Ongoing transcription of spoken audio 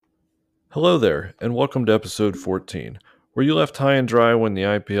Hello there, and welcome to episode 14. Were you left high and dry when the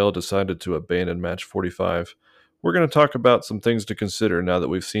IPL decided to abandon match 45? We're going to talk about some things to consider now that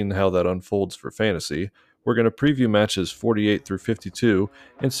we've seen how that unfolds for fantasy. We're going to preview matches 48 through 52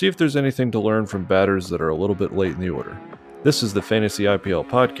 and see if there's anything to learn from batters that are a little bit late in the order. This is the Fantasy IPL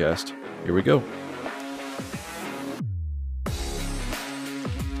podcast. Here we go.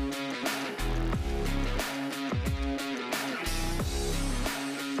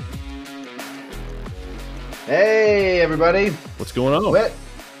 Hey everybody, What's going on? Whit,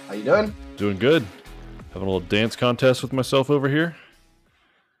 how you doing? Doing good. Having a little dance contest with myself over here.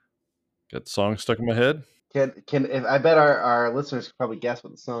 Got songs stuck in my head. If I bet our listeners can probably guess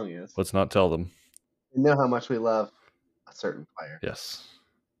what the song is. Let's not tell them. You know how much we love a certain player. Yes.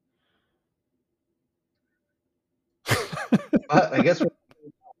 But I guess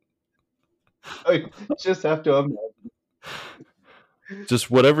we just have to imagine.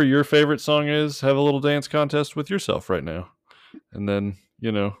 Just whatever your favorite song is, have a little dance contest with yourself right now. And then,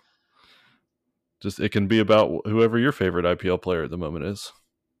 just it can be about whoever your favorite IPL player at the moment is.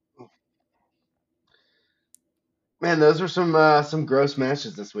 Man, those were some gross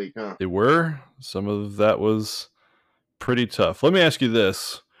matches this week, huh? They were. Some of that was pretty tough. Let me ask you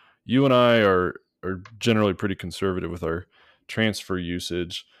this. You and I are generally pretty conservative with our transfer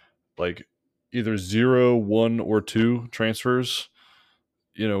usage. Like either 0, 1, or 2 transfers,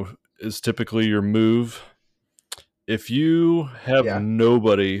 is typically your move. If you have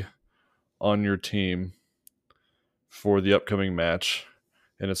nobody on your team for the upcoming match,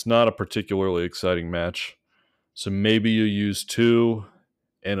 and it's not a particularly exciting match, so maybe you use 2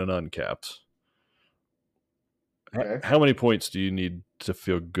 and an uncapped. Okay. How many points do you need to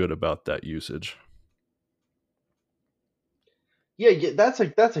feel good about that usage? Yeah, that's a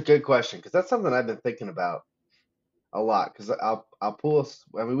good question because that's something I've been thinking about a lot. Because I'll pull.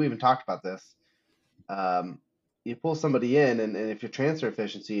 I mean, we even talked about this. You pull somebody in, and if your transfer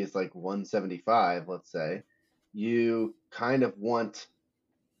efficiency is like 175, let's say, you kind of want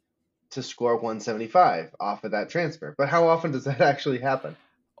to score 175 off of that transfer. But how often does that actually happen?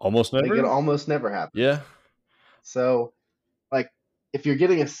 Almost never. Like it almost never happens. Yeah. So, like, if you're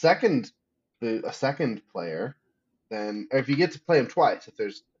getting a second player, then or if you get to play him twice, if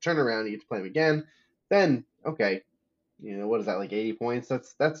there's a turnaround, you get to play him again, then okay, what is that, like 80 points?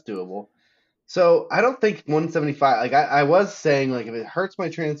 That's doable. So I don't think 175. Like I was saying, like if it hurts my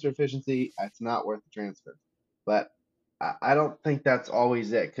transfer efficiency, it's not worth the transfer. But I don't think that's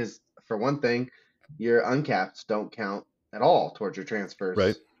always it because for one thing, your uncaps don't count at all towards your transfers.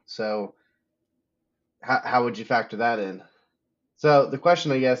 Right. So how would you factor that in? So the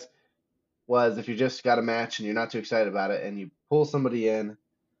question, I guess, was if you just got a match and you're not too excited about it and you pull somebody in,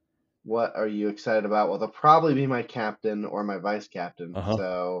 what are you excited about? Well, they'll probably be my captain or my vice captain. Uh-huh.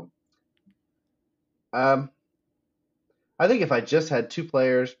 So I think if I just had 2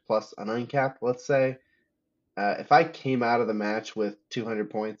 players plus an uncapped, let's say, if I came out of the match with 200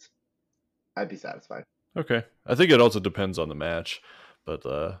 points, I'd be satisfied. Okay. I think it also depends on the match. But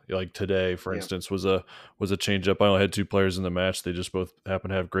like today, for instance, was a change up. I only had 2 players in the match. They just both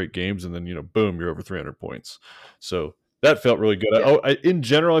happen to have great games, and then boom, you're over 300 points. So that felt really good. Yeah. In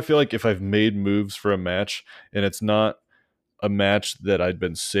general, I feel like if I've made moves for a match and it's not a match that I'd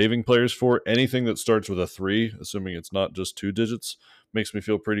been saving players for, anything that starts with a 3, assuming it's not just 2 digits, makes me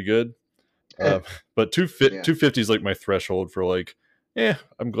feel pretty good. But 250 is like my threshold for like,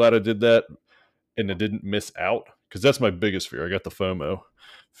 I'm glad I did that and it didn't miss out. Because that's my biggest fear. I got the FOMO,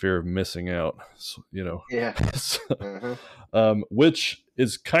 fear of missing out. So, Yeah. Which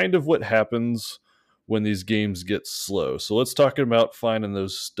is kind of what happens when these games get slow. So let's talk about finding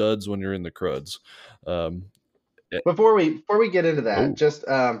those studs when you're in the cruds. Before we get into that, just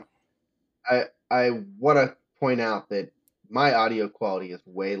I want to point out that my audio quality is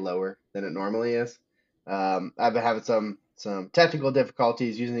way lower than it normally is. I've been having some technical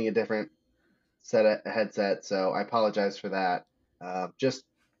difficulties using a different headset, so I apologize for that. Just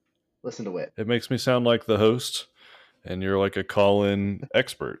listen to it. It makes me sound like the host, and you're like a call-in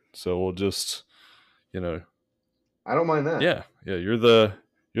expert. So we'll just, I don't mind that. Yeah. You're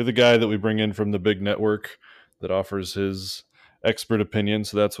the guy that we bring in from the big network that offers his expert opinion.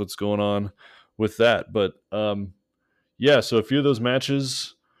 So that's what's going on with that. But so a few of those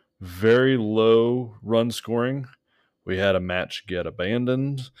matches, very low run scoring. We had a match get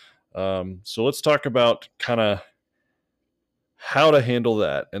abandoned. So let's talk about kind of how to handle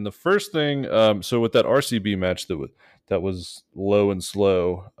that. And the first thing, so with that RCB match that was low and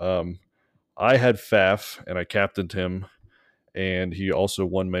slow, I had Faf and I captained him, and he also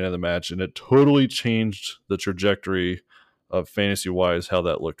won man of the match, and it totally changed the trajectory of fantasy-wise how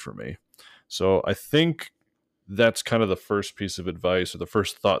that looked for me. So I think that's kind of the first piece of advice, or the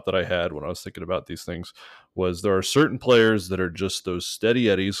first thought that I had when I was thinking about these things, was there are certain players that are just those steady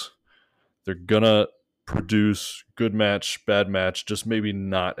eddies. They're gonna produce good match, bad match, just maybe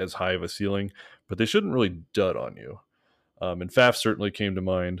not as high of a ceiling, but they shouldn't really dud on you. And Faf certainly came to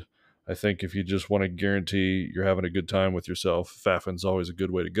mind. I think if you just want to guarantee you're having a good time with yourself, Faffin's always a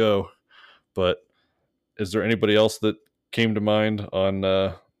good way to go. But is there anybody else that came to mind on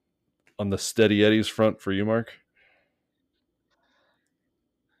the steady eddies front for you, Mark?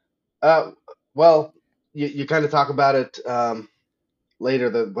 Uh, well, you kind of talk about it later.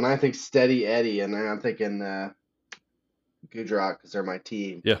 When I think Steady Eddie, and I'm thinking Gujarat because they're my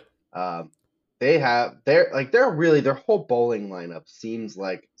team. Yeah, Um, they're their whole bowling lineup seems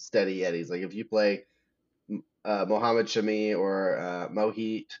like Steady Eddies. Like if you play Mohammed Shami or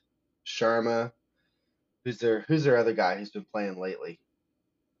Mohit Sharma, who's their other guy who's been playing lately?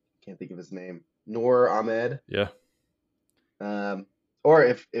 Can't think of his name. Noor Ahmed. yeah. Um, or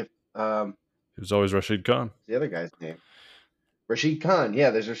if It was always Rashid Khan. the other guy's name? Rashid Khan. Yeah,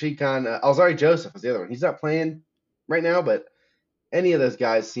 there's Rashid Khan. Alzari Joseph was the other one. He's not playing right now, but any of those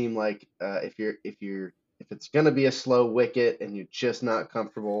guys seem like if it's gonna be a slow wicket and you're just not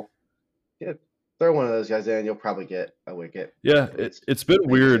comfortable, yeah, throw one of those guys in. You'll probably get a wicket Yeah, at least, it's been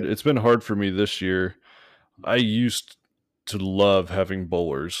maybe weird. two. It's been hard for me this year. I used to love having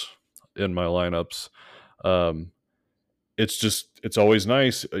bowlers in my lineups. Um, it's always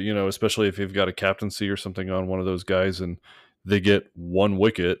nice, especially if you've got a captaincy or something on one of those guys and they get one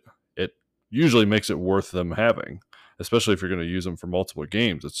wicket. It usually makes it worth them having, especially if you're going to use them for multiple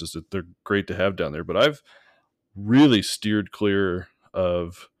games. It's just that they're great to have down there. But I've really steered clear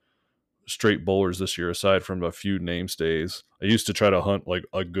of straight bowlers this year, aside from a few name stays. I used to try to hunt like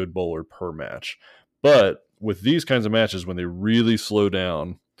a good bowler per match. But with these kinds of matches, when they really slow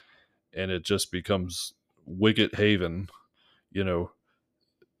down and it just becomes wicket haven, you know,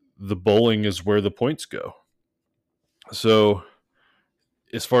 the bowling is where the points go. So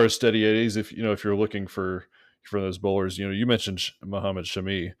as far as steady eddies, if you're looking for those bowlers, you mentioned Muhammad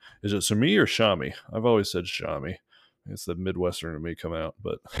Shami. Is it Shami or Shami? I've always said Shami. It's the Midwestern in me come out,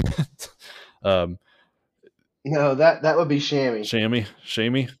 but um, No, that would be Shammy.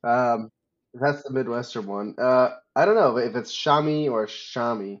 Shami. That's the Midwestern one. I don't know if it's Shami or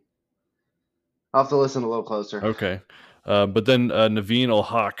Shami. I'll have to listen a little closer. Okay, but then Naveen Al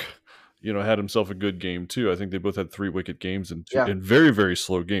Haq, had himself a good game too. I think they both had 3 wicket games and Yeah. in very very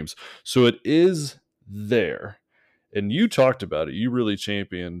slow games. So it is there. And you talked about it. You really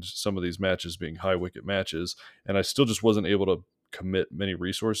championed some of these matches being high wicket matches, and I still just wasn't able to commit many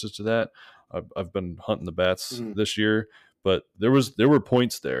resources to that. I've been hunting the bats Mhm. this year, but there were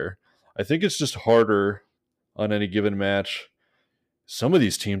points there. I think it's just harder on any given match. Some of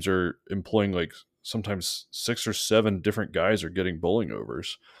these teams are employing like sometimes 6 or 7 different guys are getting bowling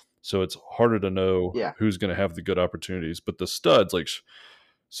overs, so it's harder to know Yeah. who's going to have the good opportunities. But the studs like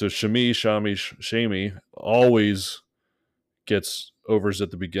so Shami always gets overs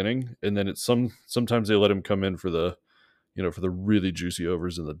at the beginning, and then sometimes they let him come in for the really juicy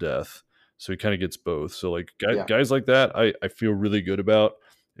overs in the death. So he kind of gets both. So like Yeah. guys like that, I feel really good about.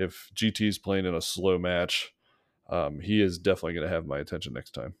 If GT's playing in a slow match, he is definitely going to have my attention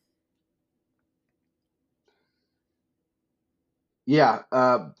next time. Yeah.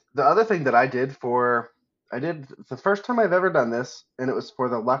 The other thing that I did the first time I've ever done this, and it was for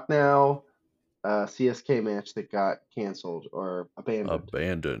the Lucknow CSK match that got canceled or abandoned.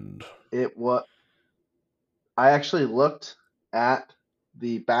 Abandoned. It was I actually looked at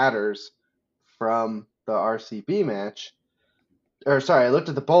the batters from the RCB match, or sorry, I looked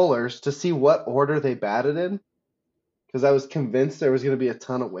at the bowlers to see what order they batted in because I was convinced there was going to be a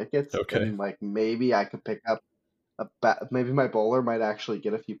ton of wickets Okay. and like maybe I could pick up maybe my bowler might actually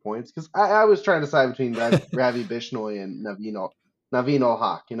get a few points because I was trying to decide between Ravi Bishnoi and Naveen Ul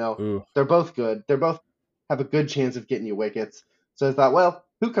Haq. Ooh, They're both good. They're both have a good chance of getting you wickets. So I thought, well,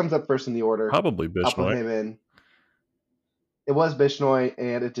 who comes up first in the order? probably I'll put Bishnoi. him in. It was Bishnoi,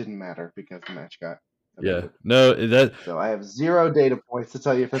 and it didn't matter because the match got Yeah. abandoned. No, that So I have 0 data points to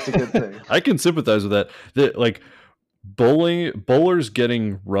tell you if it's a good thing. I can sympathize with that. Like bowlers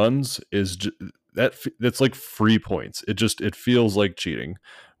getting runs that's like free points. It feels like cheating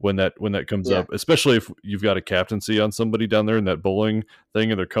when that comes Yeah, up, especially if you've got a captaincy on somebody down there in that bowling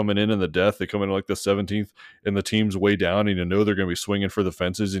thing and they're coming in the death. They come in like the 17th and the team's way down and they're going to be swinging for the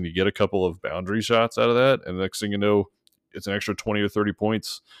fences and you get a couple of boundary shots out of that and the next thing you know it's an extra 20 or 30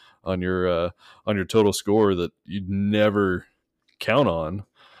 points on your total score that you'd never count on.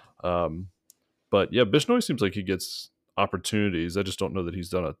 But yeah, Bishnoi seems like he gets opportunities. I just don't know that he's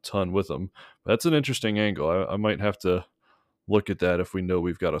done a ton with them. But that's an interesting angle. I might have to look at that if we know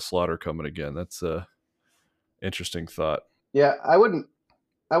we've got a Slaughter coming again. That's a interesting thought. Yeah, I wouldn't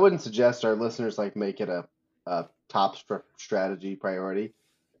suggest our listeners like make it a top strategy priority.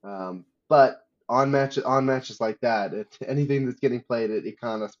 But on matches like that, anything that's getting played at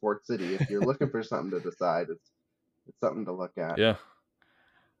Icona Sports City, if you're looking for something to decide, it's something to look at. Yeah.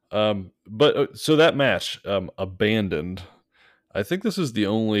 But so that match abandoned. I think this is the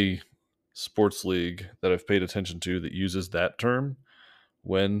only sports league that I've paid attention to that uses that term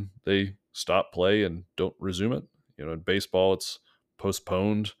when they stop play and don't resume it. In baseball, it's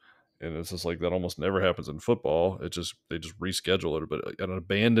postponed, and it's just like that almost never happens in football. They just reschedule it, but an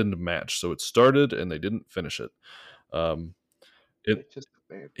abandoned match. So it started and they didn't finish it. Um, it It's just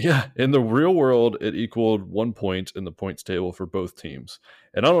man. Yeah, in the real world, it equaled 1 point in the points table for both teams,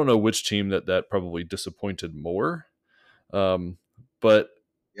 and I don't know which team that probably disappointed more. Um, but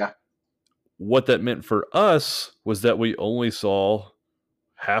Yeah, what that meant for us was that we only saw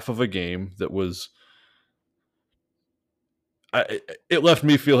half of a game that was it left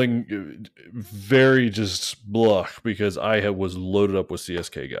me feeling very just blah because was loaded up with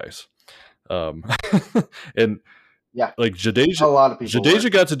CSK guys. Um, and yeah. like A lot of people were. Jadeja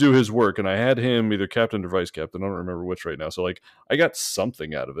got to do his work, and I had him either captain or vice captain. I don't remember which right now. So like I got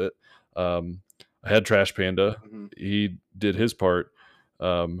something out of it. I had Trash Panda. Hmm. He did his part.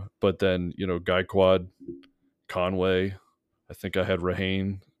 But then, Guy Conway, I think I had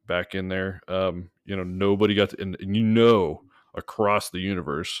Rahane back in there. Nobody got to, and across the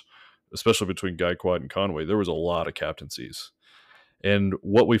universe, especially between Guy and Conway, there was a lot of captaincies. And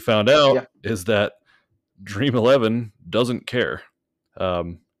what we found out Yeah, is that Dream 11 doesn't care.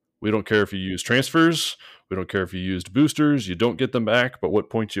 We don't care if you use transfers. We don't care if you used boosters. You don't get them back, but what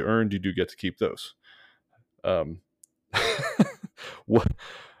points you earned, you do get to keep those. Um, what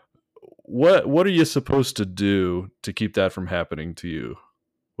what are you supposed to do to keep that from happening to you?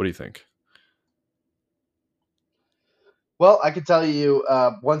 What do you think? well, I can tell you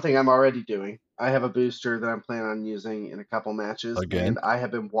one thing I'm already doing. I have a booster that I'm planning on using in a couple matches, Again? and I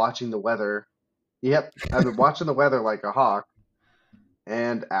have been watching the weather. Yep, I've been watching the weather like a hawk,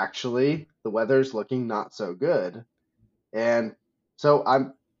 and actually, the weather's looking not so good. And so I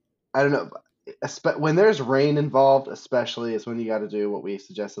don't know, when there's rain involved, especially, is when you got to do what we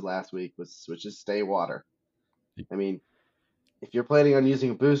suggested last week, which is stay water. I mean, if you're planning on using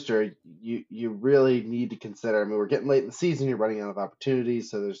a booster, you really need to consider. I mean, we're getting late in the season. You're running out of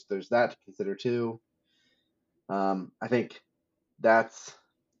opportunities, so there's that to consider too. I think that's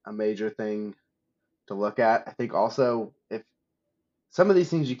a major thing to look at. I think also if some of these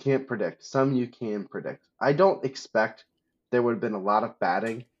things you can't predict, some you can predict. I don't expect there would have been a lot of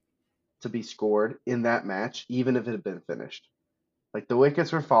batting to be scored in that match, even if it had been finished. Like the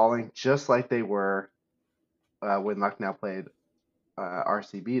wickets were falling just like they were when Lucknow played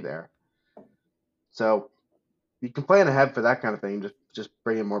RCB there. So you can plan ahead for that kind of thing. Just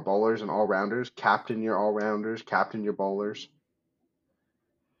bring in more bowlers and all rounders, captain your all rounders, captain your bowlers.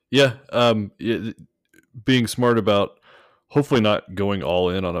 Yeah, being smart about hopefully not going all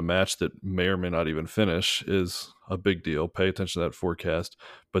in on a match that may or may not even finish is a big deal. Pay attention to that forecast.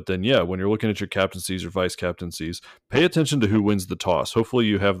 But then, yeah, when you're looking at your captaincies or vice captaincies, pay attention to who wins the toss. Hopefully,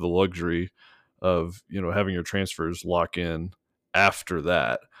 you have the luxury of having your transfers lock in after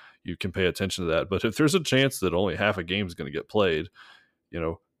that. You can pay attention to that. But if there's a chance that only half a game is going to get played, you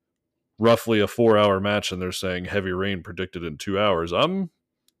know, roughly a 4-hour match, and they're saying heavy rain predicted in 2 hours, I'm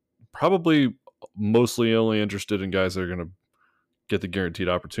probably mostly only interested in guys that are going to get the guaranteed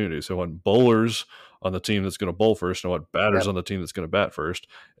opportunity. So I want bowlers on the team that's going to bowl first, and I want batters Yep. on the team that's going to bat first,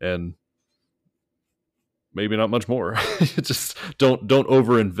 and maybe not much more. Just don't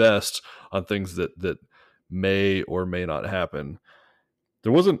overinvest on things that may or may not happen.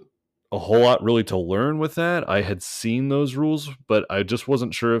 There wasn't a whole lot really to learn with that. I had seen those rules, but I just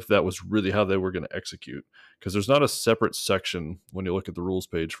wasn't sure if that was really how they were going to execute, because there's not a separate section when you look at the rules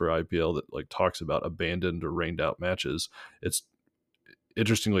page for IPL that like talks about abandoned or rained out matches. It's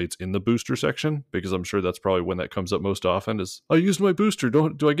interestingly, it's in the booster section, because I'm sure that's probably when that comes up most often is I used my booster.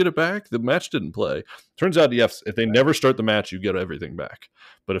 Do I get it back? The match didn't play. Turns out, yes, if they never start the match, you get everything back.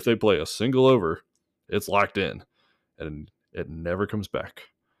 But if they play a single over, it's locked in and it never comes back.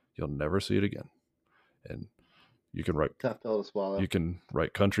 You'll never see it again. And you can write Tough pill to swallow.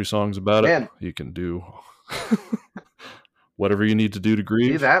 country songs about it. Man, You can do whatever you need to do to see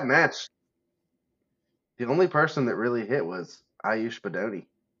grieve. that match. The only person that really hit was Ayush Badoni.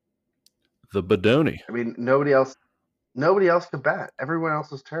 The Badoni. I mean, nobody else could bat. Everyone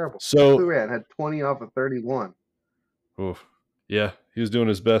else was terrible. So Kluran had 20 off of 31. Oof. Yeah, he was doing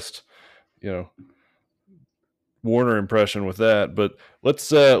his best, you know, Warner impression with that. But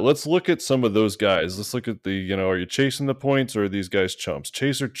let's look at some of those guys. Let's look at the, are you chasing the points or are these guys chumps?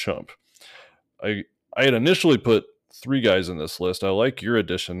 Chase or chump? I I had initially put three guys in this list. I like your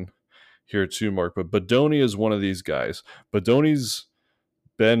addition here too, Mark, but Badoni is one of these guys. Badoni's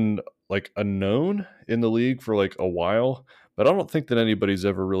been like a known in the league for like a while, but I don't think that anybody's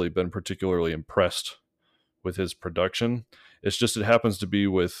ever really been particularly impressed with his production. It's just it happens to be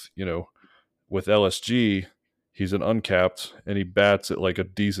with LSG, he's an uncapped and he bats at like a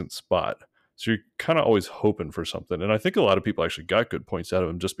decent spot. So you're kind of always hoping for something. And I think a lot of people actually got good points out of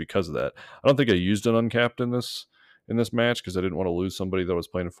him just because of that. I don't think I used an uncapped in this match because I didn't want to lose somebody that I was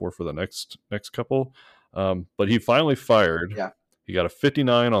playing for the next couple. But he finally fired. Yeah, He got a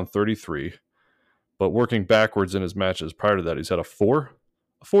 59 on 33, but working backwards in his matches prior to that, he's had a 4,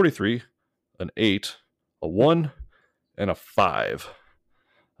 a 43, an 8, a 1, and a 5.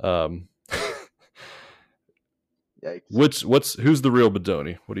 Um, yikes. who's the real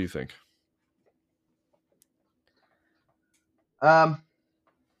Bedoni? What do you think? Um,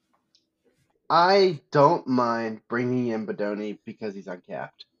 I don't mind bringing in Bodoni because he's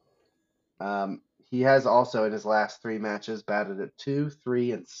uncapped. He has also in his last three matches batted at 2,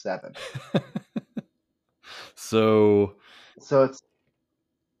 3, and 7. So So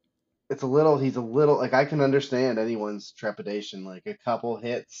it's a little. He's a little like I can understand anyone's trepidation. Like a couple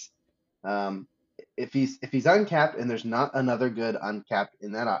hits. Um, if he's uncapped and there's not another good uncapped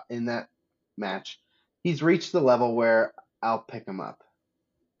in that match, he's reached the level where I'll pick him up.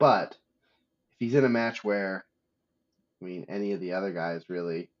 But if he's in a match where, I mean, any of the other guys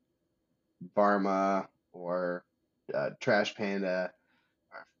really, Varma or Trash Panda,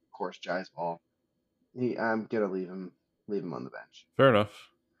 or of course Jaiswal, I'm gonna leave him on the bench. fair enough.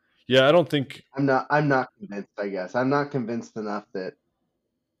 Yeah, I don't think. I'm not convinced. I guess I'm not convinced enough that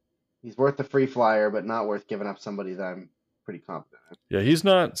he's worth the free flyer, but not worth giving up somebody that I'm pretty confident in. Yeah, he's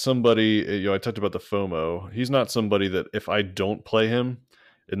not somebody. I talked about the FOMO. He's not somebody that if I don't play him,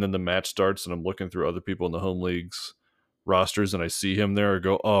 and then the match starts, and I'm looking through other people in the home leagues rosters, and I see him there, I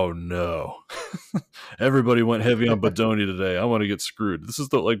go, "Oh no, everybody went heavy on Badoni today. I want to get screwed." This is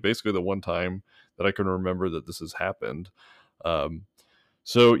basically the one time that I can remember that this has happened. Um,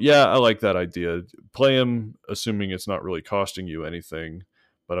 So yeah, I like that idea. Play him, assuming it's not really costing you anything,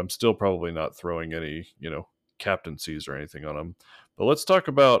 but I'm still probably not throwing any, captaincies or anything on him. But let's talk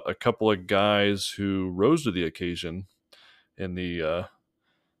about a couple of guys who rose to the occasion in the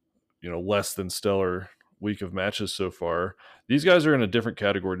less than stellar week of matches so far. These guys are in a different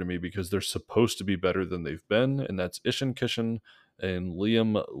category to me because they're supposed to be better than they've been, and that's Ishan Kishan and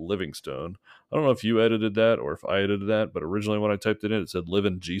Liam Livingstone. I don't know if you edited that or if I edited that, but originally when I typed it in, it said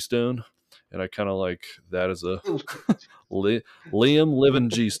Living G Stone, and I kind of like that as a Liam Living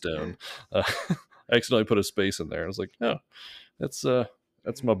G Stone. I accidentally put a space in there. I was like, no, that's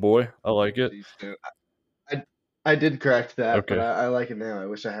my boy. I like it. I did correct that, but Okay. I like it now. I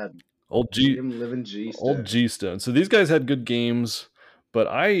wish I hadn't. Old G Him living G Old Stone. G Stone. So these guys had good games, but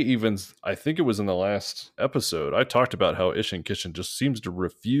I think it was in the last episode, I talked about how Ishan Kishan just seems to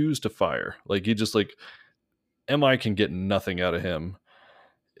refuse to fire. Like he just like MI can get nothing out of him.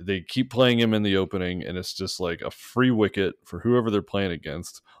 They keep playing him in the opening, and it's just like a free wicket for whoever they're playing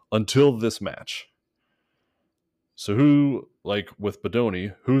against until this match. So who, like with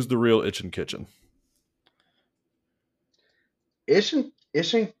Badoni, who's the real Ishan Kitchen? I think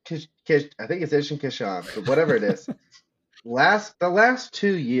it's Ishin Kishan, but whatever it is. The last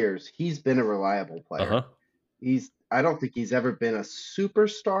 2 years, he's been a reliable Uh player. huh. I don't think he's ever been a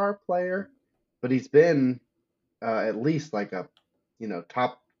superstar player, but he's been at least like a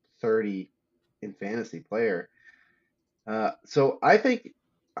top 30 in fantasy player. So I think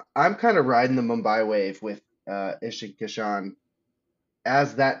I'm kind of riding the Mumbai wave with Ishik Kishan.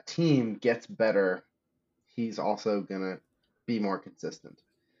 As that team gets better, he's also gonna be more consistent,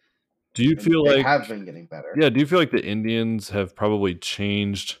 Do you and feel they like, have been getting better. yeah, do you feel like the Indians have probably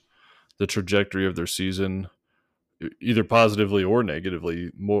changed the trajectory of their season either positively or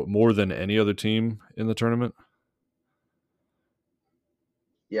negatively more than any other team in the tournament?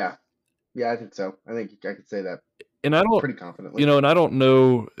 Yeah, yeah, I think so. I think I could say that And I don't, pretty confidently. and I don't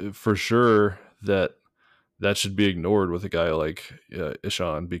know for sure that should be ignored with a guy like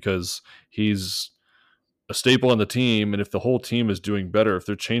Ishan because he's a staple on the team, and if the whole team is doing better, if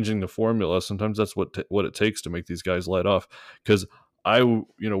they're changing the formula, sometimes that's what it takes to make these guys light off. Because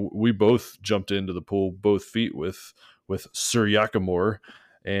we both jumped into the pool both feet with Sir Yakamor,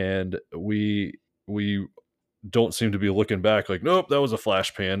 and we don't seem to be looking back like, nope, that was a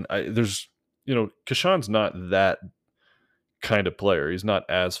flash pan. Kishan's not that. kind of player. He's not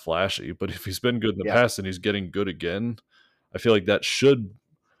as flashy, but if he's been good in the Yeah. past and he's getting good again, I feel like that should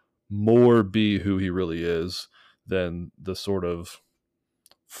more be who he really is than the sort of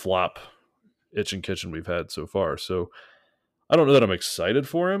flop itch and kitchen we've had so far. So I don't know that I'm excited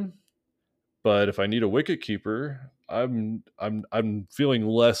for him, but if I need a wicket keeper, I'm feeling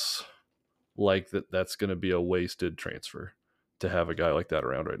less like that's going to be a wasted transfer to have a guy like that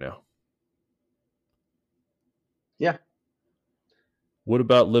around right now. Yeah. What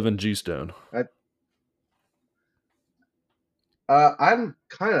about Living G Stone? I'm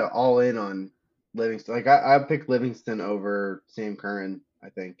kind of all in on Livingston. Like I pick Livingston over Sam Curran, I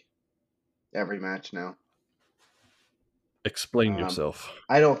think, every match now. Explain Um, yourself.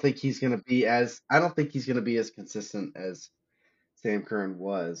 I don't think he's gonna be as consistent as Sam Curran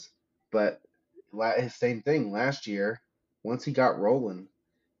was. But his same thing last year. Once he got rolling,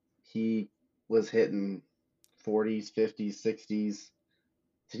 he was hitting 40s, 50s, 60s.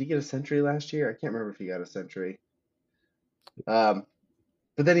 Did he get a century last year? I can't remember if he got a century. Um,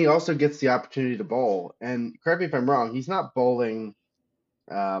 but then he also gets the opportunity to bowl. And correct me if I'm wrong, he's not bowling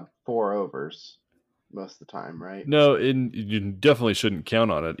 4 overs most of the time, right? No, and you definitely shouldn't count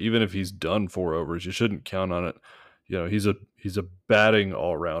on it. Even if he's done 4 overs, you shouldn't count on it. You know, he's a batting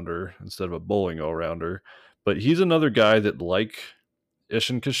all rounder instead of a bowling all rounder. But he's another guy that, like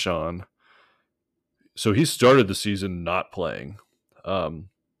Ishan Kishan, so he started the season not playing. Um,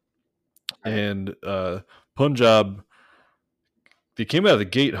 Right. and Punjab, they came out of the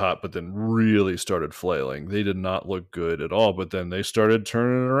gate hot, but then really started flailing. They did not look good at all. But then they started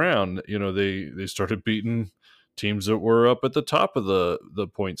turning it around. You know, they started beating teams that were up at the top of the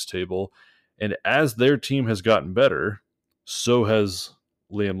points table. And as their team has gotten better, so has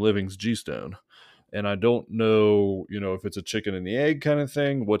Liam Living's G Stone. And I don't know, you know, if it's a chicken and the egg kind of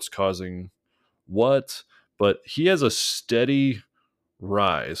thing, what's causing what, but he has a steady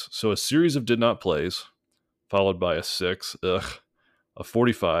rise. So a series of did not plays, followed by a 6, a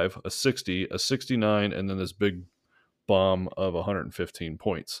 45, a 60, a 69, and then this big bomb of 115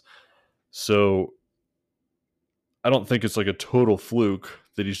 points. So I don't think it's like a total fluke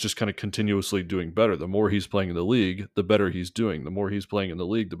that he's just kind of continuously doing better. The more he's playing in the league, the better he's doing. The more he's playing in the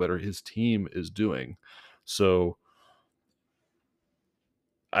league, the better his team is doing. So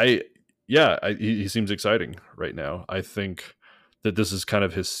he seems exciting right now. I think that this is kind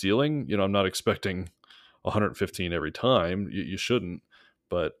of his ceiling. You know, I'm not expecting 115 every time. You shouldn't,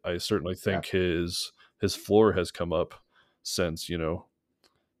 but I certainly Yeah. think his floor has come up since, you know,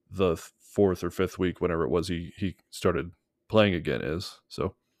 the fourth or fifth week, whenever it was he started playing again. Is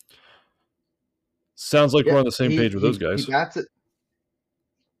so sounds like we're Yeah. on the same page with those He guys. bats it.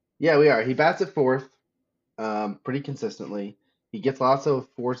 Yeah, we are. He bats at fourth, pretty consistently. He gets lots of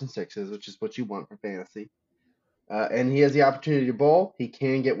fours and sixes, which is what you want for fantasy. And he has the opportunity to bowl. He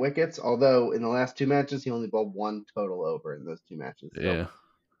can get wickets, although in the last 2 matches he only bowled one total over in those 2 matches. So Yeah.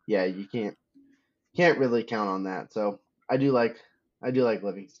 yeah, you can't really count on that. So I do like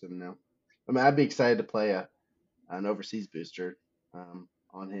Livingston now. I mean, I'd be excited to play an overseas booster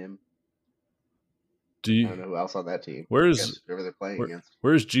on him. Do I you don't know who else on that team. I where's guess whoever they're playing where against.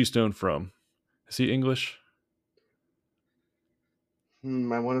 where's G Stone from? Is he English?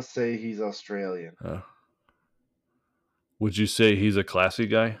 I want to say he's Australian. Uh, would you say he's a classy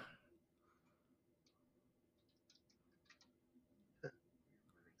guy?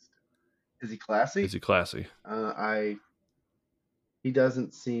 Is he Is classy? he classy? I He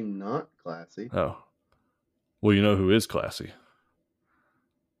doesn't seem not classy. Oh, well, you know who is classy?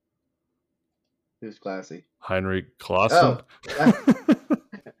 Who's classy? Heinrich Clausen. Oh,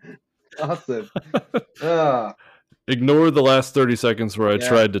 Austin. Oh, Ignore the last 30 seconds where I yeah.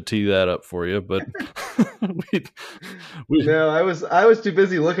 tried to tee that up for you, but we, we No, I was too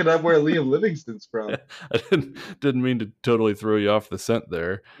busy looking up where Liam Livingston's from. I didn't mean to totally throw you off the scent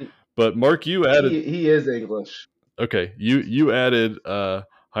there. But Mark, you added He is English. okay, you added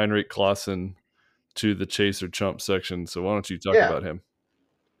Heinrich Clausen to the Chase or Chump section, so why don't you talk Yeah, about him?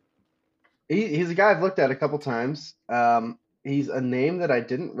 he's a guy I've looked at a couple times. He's a name that I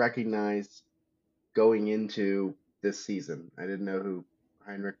didn't recognize going into this season. I didn't know who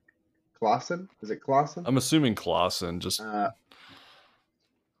Heinrich Clausen. Is it Clausen? I'm assuming Clausen just Uh,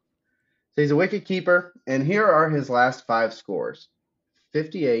 so he's a wicket keeper, and here are his last 5 scores: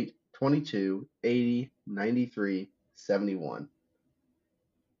 58, 22, 80, 93, 71.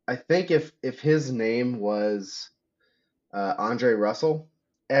 I think if his name was Andre Russell,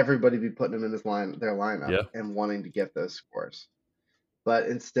 everybody be putting him in their lineup yeah. and wanting to get those scores. But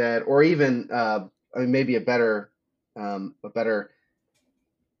instead, or even I mean, maybe a better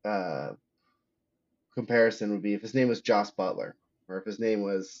uh, comparison would be if his name was Joss Butler or if his name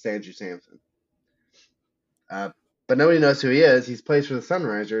was Sanju Samson. Uh, but nobody knows who he is. He's plays for the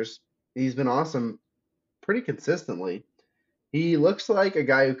Sunrisers. He's been awesome pretty consistently. He looks like a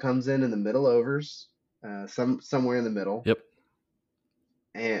guy who comes in the middle overs, somewhere in the middle, Yep.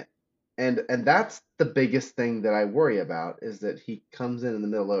 and and that's the biggest thing that I worry about is that he comes in the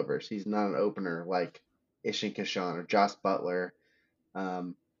middle overs. He's not an opener like Ishin Kashan or Joss Butler.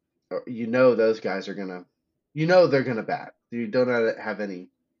 Um, those guys are gonna, they're gonna bat. You don't have any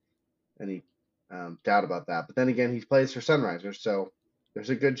doubt about that. But then again, he plays for Sunrisers, so there's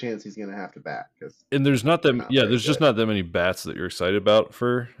a good chance he's gonna have to bat because And there's not they're that, not yeah, very there's just good. not that many bats that you're excited about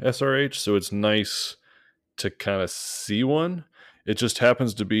for SRH. So it's nice to kind of see one. It just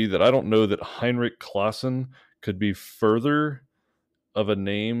happens to be that I don't know that Heinrich Clausen could be further of a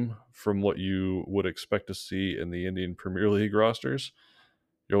name from what you would expect to see in the Indian Premier League rosters.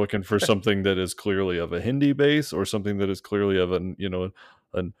 You're looking for something that is clearly of a Hindi base or something that is clearly of an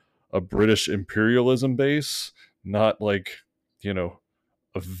a British imperialism base, not like,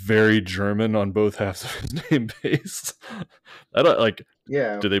 a very German on both halves of his name base. I don't like.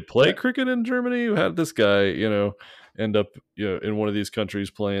 Yeah, Do they play but cricket in Germany? How did this guy, end up, in one of these countries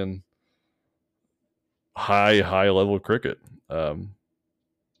playing high level cricket?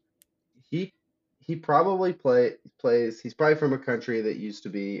 he he probably plays. He's probably from a country that used to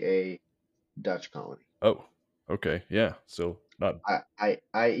be a Dutch colony. Oh, okay, yeah. So not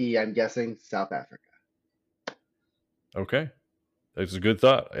I.e., I'm guessing South Africa. okay. That's a good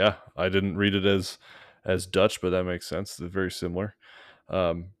thought. Yeah, I didn't read it as Dutch, but that makes sense. They're very similar.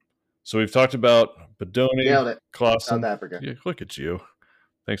 Um, so we've talked about Bedoni, Nailed it. South Clausen. Africa. Yeah, look at you.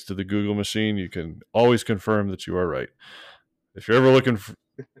 Thanks to the Google machine, you can always confirm that you are right. If you're ever looking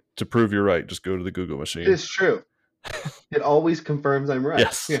to prove you're right, just go to the Google It machine. is true. It always confirms I'm right.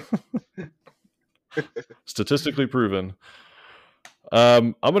 Yes. Statistically proven.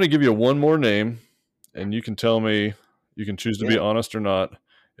 I'm going to give you one more name, and you can tell me, you can choose to be Yeah. honest or not,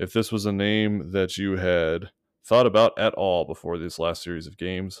 if this was a name that you had thought about at all before this last series of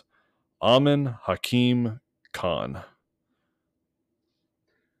games. Amin Hakim Khan.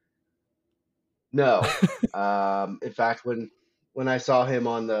 No. In fact, when I saw him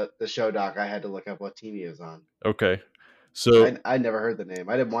on the show doc, I had to look up what team he was on. Okay. So I never heard the name.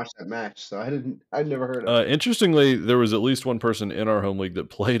 I didn't watch that match, so I'd never heard of him. interestingly, there was at least one person in our home league that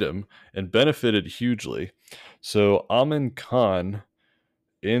played him and benefited hugely. So Amin Khan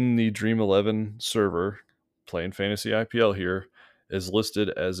in the Dream 11 server playing Fantasy IPL here is listed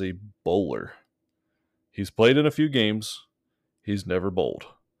as a bowler. He's played in a few games. He's never bowled.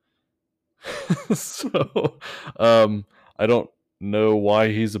 So I don't know why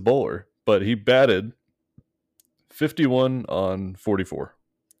he's a bowler, but he batted 51 on 44.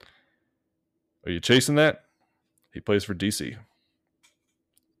 Are you chasing that? He plays for DC.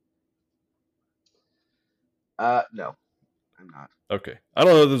 No, I'm not. Okay. I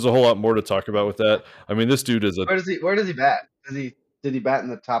don't know. There's a whole lot more to talk about with that. I mean, this dude is a. Where does he bat? Did he bat in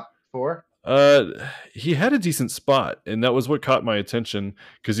the top four? He had a decent spot, and that was what caught my attention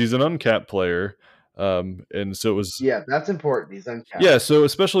because he's an uncapped player. And so it was. Yeah, that's important. He's uncapped. Yeah, so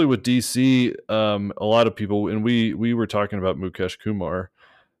especially with DC, a lot of people, and we were talking about Mukesh Kumar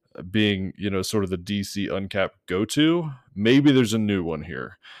being, sort of the DC uncapped go-to. Maybe there's a new one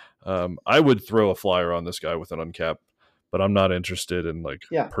here. I would throw a flyer on this guy with an uncapped, but I'm not interested in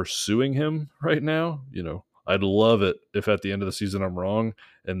Yeah. pursuing him right now. I'd love it if at the end of the season I'm wrong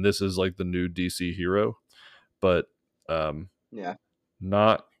and this is like the new DC hero, but Yeah.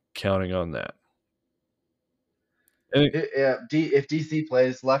 not counting on that. And If DC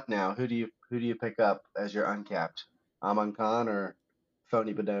plays Lucknow, who do you pick up as your uncapped? Aman Khan or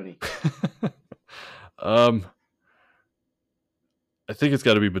Phony Badoni? I think it's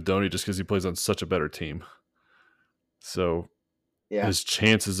got to be Bedoni just because he plays on such a better team. So Yeah. his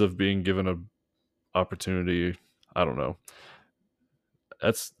chances of being given a opportunity, I don't know.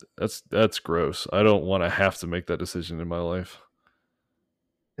 That's gross. I don't want to have to make that decision in my life.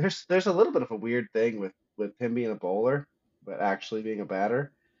 There's a little bit of a weird thing with him being a bowler, but actually being a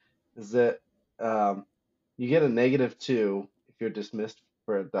batter, is that you get a -2 if you're dismissed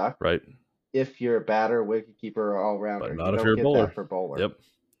for a duck. Right. If you're a batter, wicketkeeper, or all rounder, But you not if don't you're a get bowler. that for bowler. Yep.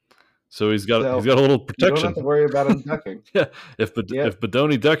 So he's got a little You don't protection. have to worry about him ducking. Yeah. If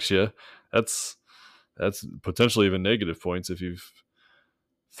Bedoni ducks you, that's potentially even negative points if you've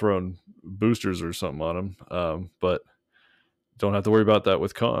thrown boosters or something on him. But don't have to worry about that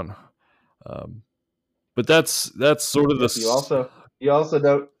with Khan. But that's sort of the. You also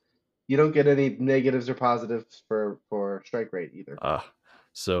don't get any negatives or positives for strike rate either.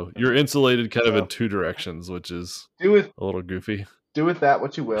 So you're insulated kind of in So two directions, which is do with a little goofy. do with that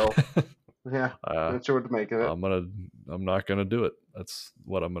what you will. Yeah, uh, not sure what to make of it. I'm not gonna do it. That's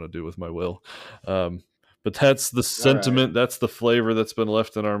what I'm gonna do with my will. But that's the All right. sentiment. That's the flavor that's been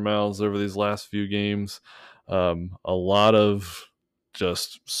left in our mouths over these last few games. A lot of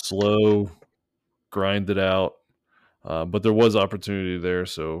just slow, grind it out. But there was opportunity there,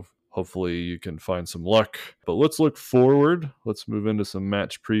 so hopefully you can find some luck. But let's look forward. Let's move into some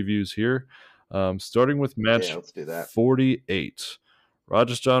match previews here. Starting with Yeah, match let's do that. 48,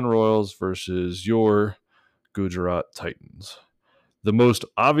 Rajasthan Royals versus your Gujarat Titans. The most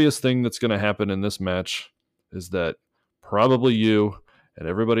obvious thing that's going to happen in this match is that probably you and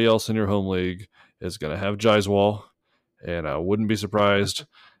everybody else in your home league is going to have Jaiswal, and I wouldn't be surprised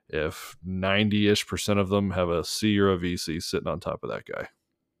if 90-ish% of them have a C or a VC sitting on top of that guy.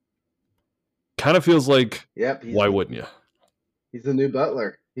 Kind of feels like, Yep, why wouldn't you? he's the new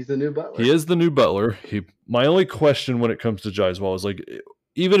Butler. He's the new Butler. He is the new Butler. My only question when it comes to Jaiswal is like,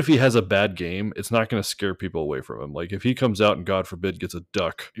 even if he has a bad game, it's not going to scare people away from him. Like if he comes out and God forbid gets a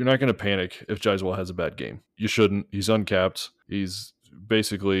duck, you're not going to panic if Jaiswal has a bad game. You shouldn't. He's uncapped. He's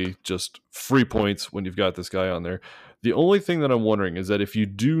basically just free points when you've got this guy on there. The only thing that I'm wondering is that if you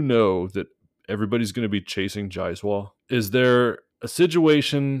do know that everybody's going to be chasing Jaiswal, is there a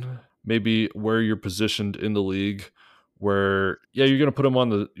situation maybe where you're positioned in the league where you're going to put him on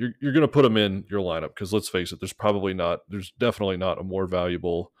the you're going to put him in your lineup, because let's face it, there's definitely not a more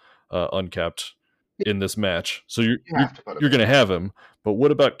valuable uncapped in this match, so You have to put him you're in. going to have him. But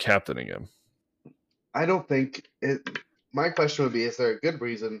what about captaining him? I don't think it. My question would be: is there a good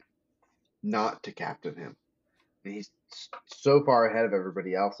reason not to captain him? I mean, he's so far ahead of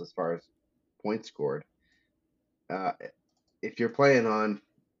everybody else as far as points scored. If you're playing on,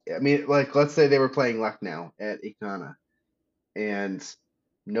 I mean, like let's say they were playing Lucknow at Ikana, and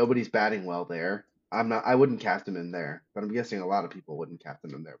nobody's batting well there. I wouldn't captain him there, but I'm guessing a lot of people wouldn't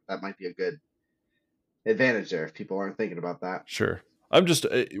captain him there. That might be a good advantage there if people aren't thinking about that. Sure. I'm just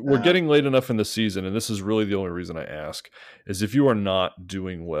we're getting late enough in the season, and this is really the only reason I ask, is if you are not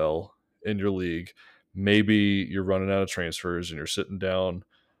doing well in your league, maybe you're running out of transfers and you're sitting down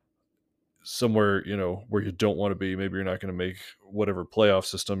somewhere, where you don't want to be. Maybe you're not going to make whatever playoff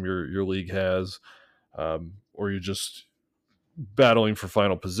system your league has, or you're just battling for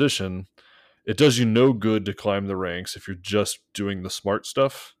final position. It does you no good to climb the ranks if you're just doing the smart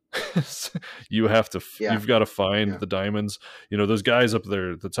stuff. You've got to find the diamonds. Those guys up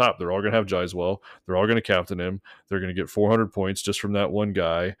there at the top, they're all going to have Jaiswell. They're all going to captain him. They're going to get 400 points just from that one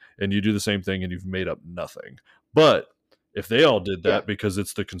guy. And you do the same thing and you've made up nothing. But if they all did that because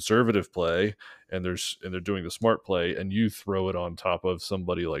it's the conservative play and they're doing the smart play, and you throw it on top of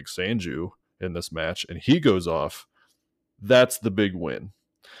somebody like Sanju in this match and he goes off, that's the big win.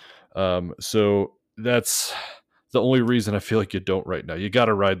 So that's the only reason I feel like you don't right now. You got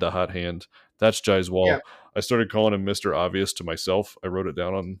to ride the hot hand. That's Jaiswal. Yeah. I started calling him Mr. Obvious to myself. I wrote it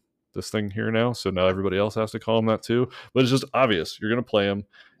down on this thing here now, so now everybody else has to call him that too. But it's just obvious. You're going to play him,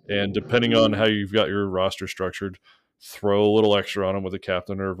 and depending on how you've got your roster structured, throw a little extra on him with a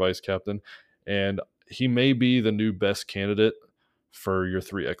captain or a vice captain, and he may be the new best candidate for your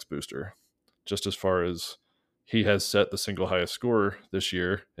 3x booster, just as far as he has set the single highest score this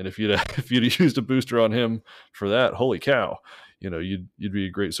year. And if you'd used a booster on him for that, holy cow, you'd be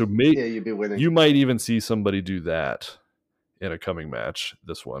great. So you'd be winning. You might even see somebody do that in a coming match.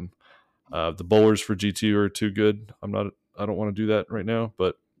 This one, the bowlers for GT are too good. I don't want to do that right now,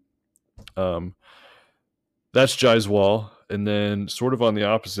 but that's Jaiswal. And then sort of on the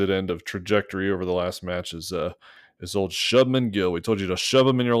opposite end of trajectory over the last match is old Shubman Gill. We told you to shove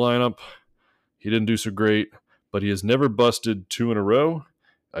him in your lineup. He didn't do so great, but he has never busted 2 in a row.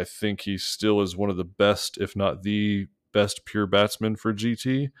 I think he still is one of the best, if not the best, pure batsman for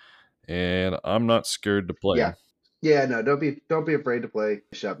GT, and I'm not scared to play him. Yeah, no, don't be afraid to play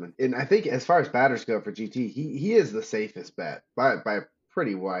Shubman. And I think as far as batters go for GT, he is the safest bet by a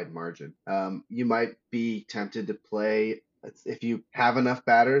pretty wide margin. You might be tempted to play if you have enough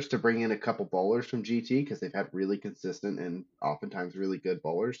batters to bring in a couple bowlers from GT, because they've had really consistent and oftentimes really good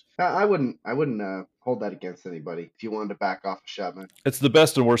bowlers. I wouldn't hold that against anybody if you wanted to back off a Shubman. It's the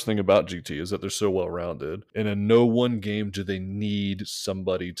best and worst thing about GT is that they're so well rounded, and in no one game do they need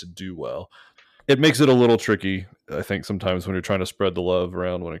somebody to do well. It makes it a little tricky, I think, sometimes when you're trying to spread the love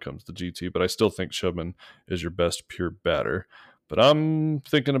around when it comes to GT, but I still think Shubman is your best pure batter. But I'm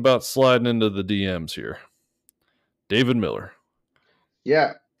thinking about sliding into the DMs here. David Miller.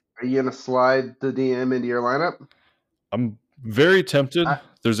 Yeah. Are you going to slide the DM into your lineup? I'm very tempted.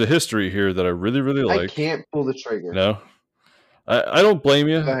 There's a history here that I really, really like. I can't pull the trigger. No? I don't blame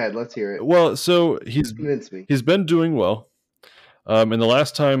you. Go ahead, let's hear it. Well, so Convince me. he's been doing well. And the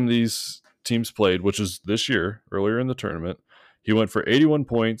last time these teams played, which was this year, earlier in the tournament, he went for 81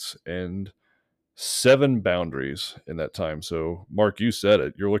 points and 7 boundaries in that time. So, Mark, you said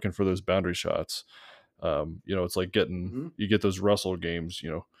it. You're looking for those boundary shots. It's like Mm-hmm. you get those Russell games,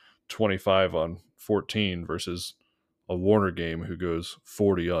 25 on 14 versus a Warner game who goes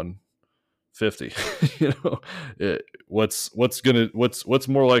 40 on 50. What's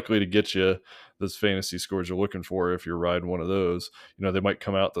more likely to get you those fantasy scores you're looking for if you're riding one of those? They might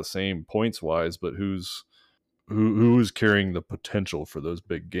come out the same points wise, but who's carrying the potential for those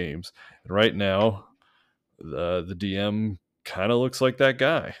big games? And right now, the DM kind of looks like that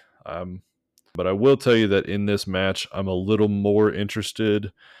guy. But I will tell you that in this match, I'm a little more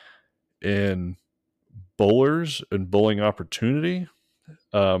interested in bowlers and bowling opportunity.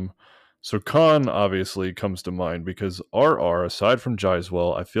 So Khan obviously comes to mind because RR, aside from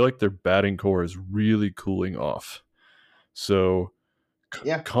Jaiswell, I feel like their batting core is really cooling off. So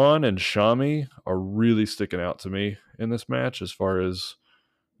Yeah. Khan and Shami are really sticking out to me in this match as far as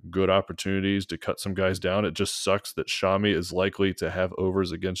good opportunities to cut some guys down. It just sucks that Shami is likely to have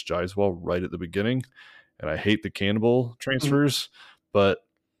overs against Jaiswell right at the beginning. And I hate the cannibal transfers, but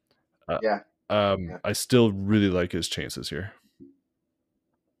Yeah. Yeah. I still really like his chances here.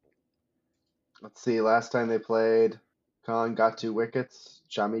 Let's see. Last time they played, Khan got 2 wickets.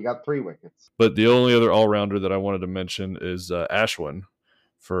 Shami got 3 wickets. But the only other all-rounder that I wanted to mention is Ashwin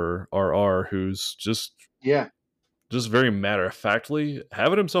for RR, who's just very matter-of-factly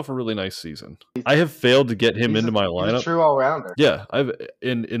having himself a really nice season. I have failed to get him into my lineup. He's a true all-rounder. Yeah,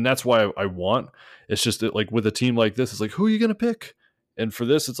 and that's why I want. It's just that, like, with a team like this, it's like, who are you going to pick? And for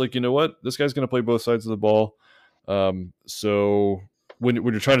this, it's like, you know what? This guy's going to play both sides of the ball. So when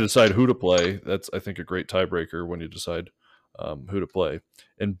you're trying to decide who to play, that's, I think, a great tiebreaker when you decide who to play.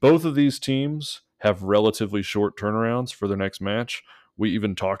 And both of these teams have relatively short turnarounds for their next match. We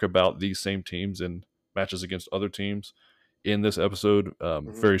even talk about these same teams in matches against other teams in this episode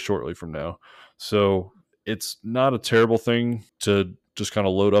very shortly from now. So it's not a terrible thing to just kind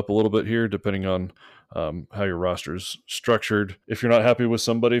of load up a little bit here, depending on how your roster's structured. If you're not happy with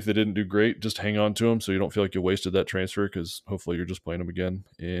somebody, if they didn't do great, just hang on to them so you don't feel like you wasted that transfer, because hopefully you're just playing them again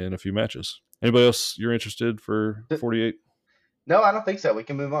in a few matches. Anybody else you're interested for 48? No, I don't think so. We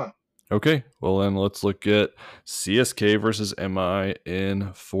can move on. Okay, well then let's look at CSK versus MI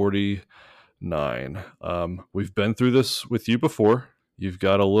in 49. We've been through this with you before. You've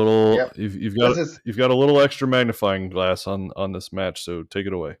got a little you've got a little extra magnifying glass on this match, so take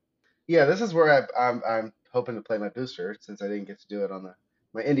it away. Yeah, this is where I'm hoping to play my booster, since I didn't get to do it on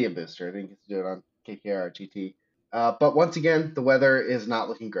my Indian booster. I didn't get to do it on KKR or GT. But once again, the weather is not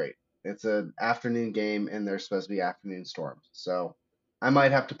looking great. It's an afternoon game, and there's supposed to be afternoon storms. So I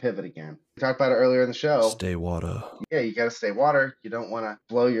might have to pivot again. We talked about it earlier in the show. Stay water. Yeah, you got to stay water. You don't want to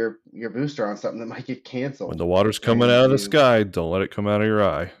blow your booster on something that might get canceled. When the water's coming out of the sky, don't let it come out of your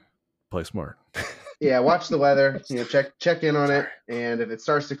eye. Play smart. Yeah, watch the weather. Check in on it, and if it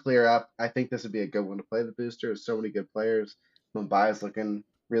starts to clear up, I think this would be a good one to play the booster. There's so many good players. Mumbai is looking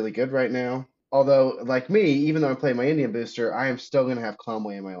really good right now. Although, like me, even though I'm playing my Indian booster, I am still going to have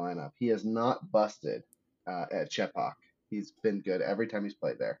Conway in my lineup. He has not busted at Chepak. He's been good every time he's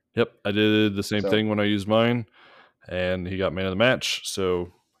played there. Yep, I did the same thing when I used mine, and he got man of the match.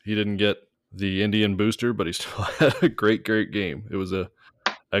 So he didn't get the Indian booster, but he still had a great game. It was a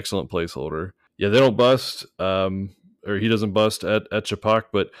excellent placeholder. Yeah, they don't bust, or he doesn't bust at Chepak,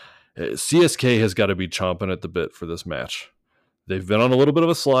 but CSK has got to be chomping at the bit for this match. They've been on a little bit of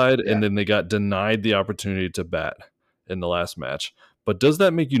a slide, and then they got denied the opportunity to bat in the last match. But does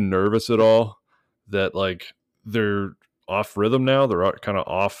that make you nervous at all that, like, they're off rhythm now? They're kind of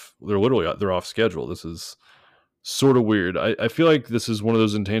off. They're off schedule. This is sort of weird. I feel like this is one of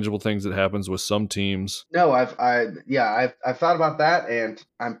those intangible things that happens with some teams. No, I've thought about that, and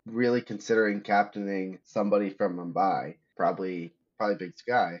I'm really considering captaining somebody from Mumbai. Probably Big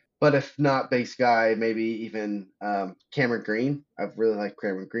Sky. But if not Big Sky, maybe even Cameron Green. I've really liked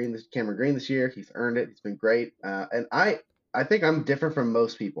Cameron Green this year. He's earned it. He's been great. And I think I'm different from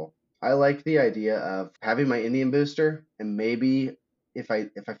most people. I like the idea of having my Indian booster, and maybe if I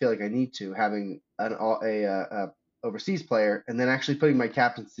feel like I need to, having a overseas player, and then actually putting my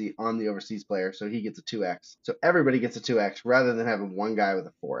captaincy on the overseas player so he gets a 2x. So everybody gets a 2x rather than having one guy with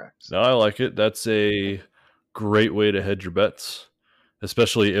a 4x. No, I like it. That's a great way to hedge your bets,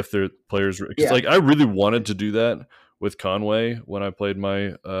 especially if they're players. Because like I really wanted to do that with Conway when I played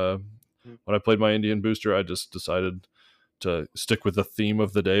my Indian booster. I just decided to stick with the theme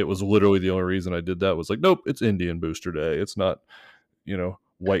of the day. It was literally the only reason I did that. Was like, nope, it's Indian Booster Day. It's not,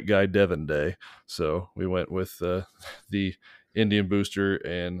 White Guy Devon Day. So we went with the Indian Booster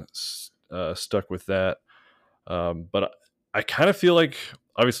and stuck with that. But I kind of feel like,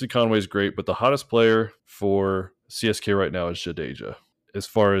 obviously Conway's great, but the hottest player for CSK right now is Jadeja, as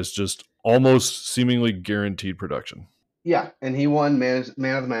far as just almost seemingly guaranteed production. Yeah, and he won man of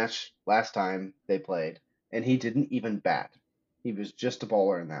the match last time they played, and he didn't even bat. He was just a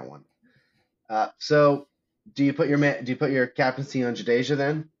bowler in that one. So, do you put your captaincy on Jadeja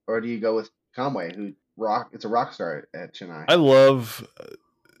then, or do you go with Conway, who it's a rock star at Chennai? I love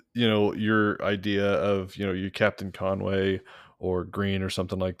your idea of you captain Conway or Green or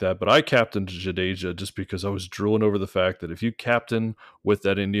something like that, but I captained Jadeja just because I was drooling over the fact that if you captain with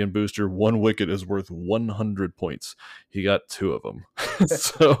that Indian booster, one wicket is worth 100 points. He got two of them.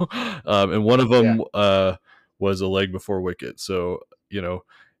 So and one of Yeah, them was a leg before wicket, so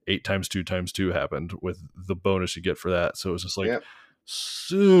 8 times 2 happened with the bonus you get for that, so it was just like yep.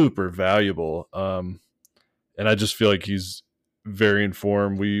 super valuable. And I just feel like he's very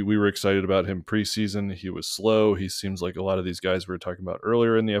informed. We were excited about him preseason. He was slow. He seems like a lot of these guys we were talking about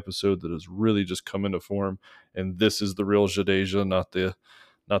earlier in the episode that has really just come into form. And this is the real Jadeja, not the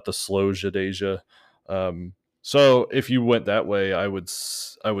slow Jadeja. So if you went that way, I would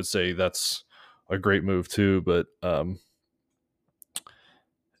say that's a great move too. But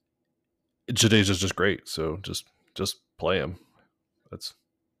Jadeja's just great. So just play him. That's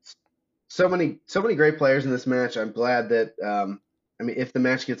So many great players in this match. I'm glad that I mean, if the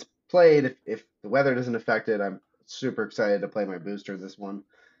match gets played, if the weather doesn't affect it, I'm super excited to play my booster this one.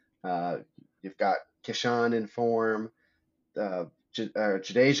 Uh, you've got Kishan in form,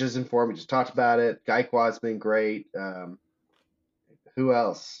 Jadeja's in form. We just talked about it. Gaikwad's been great. Who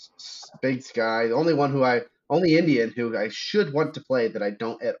else? Big Sky. The only Indian who I should want to play that I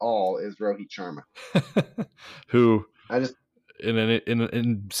don't at all is Rohit Sharma. who I just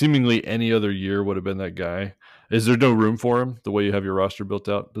in seemingly any other year would have been that guy. Is there no room for him the way you have your roster built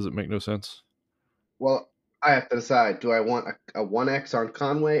out? Does it make no sense? Well, I have to decide. Do I want a 1x on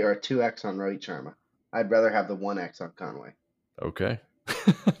Conway or a 2x on Rohit Sharma? I'd rather have the 1x on Conway. Okay.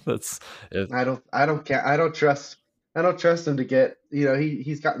 That's it. I don't trust him to get,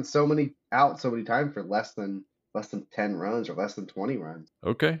 he's gotten so many out so many times for less than 10 runs or less than 20 runs.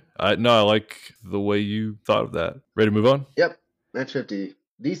 Okay. I like the way you thought of that. Ready to move on? Yep. Match 50.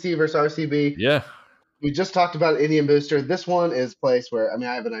 DC versus RCB. Yeah. We just talked about Indian Booster. This one is a place where, I mean,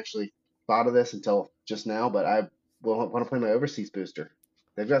 I haven't actually thought of this until just now, but I want to play my overseas booster.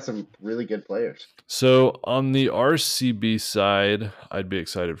 They've got some really good players. So on the RCB side, I'd be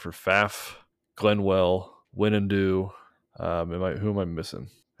excited for Faf, Glennwell, Winandoo. Who am I missing?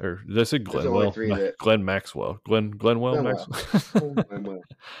 Or did I say There's only Glennwell? three that Glenn Maxwell. Glenwell Glenwell. Maxwell. Glenwell.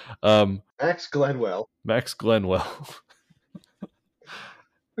 um, Max Glenwell. Max Glenwell.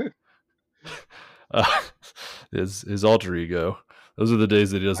 uh, his alter ego. Those are the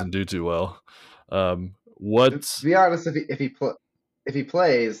days that he doesn't do too well. To be honest, if he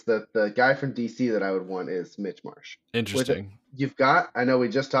plays, the guy from DC that I would want is Mitch Marsh. Interesting. I know we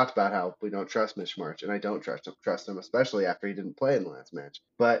just talked about how we don't trust Mitch Marsh, and I don't trust him, especially after he didn't play in the last match.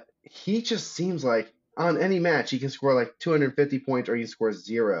 But he just seems like on any match he can score like 250 points or he scores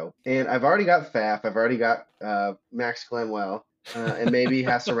 0. And I've already got Faf, I've already got Max Glenwell, and maybe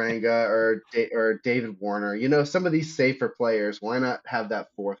Hasaranga or David Warner. Some of these safer players. Why not have that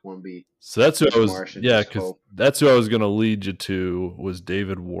fourth one be? So that's who Mitch I was. Marsh Yeah, because that's who I was going to lead you to was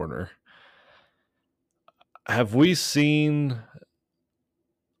David Warner. Have we seen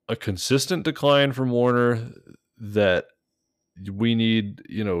a consistent decline from Warner that we need,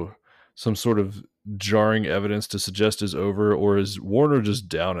 some sort of jarring evidence to suggest is over, or is Warner just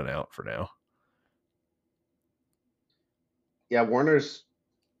down and out for now? Yeah, Warner's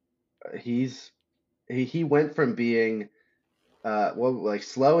he went from being like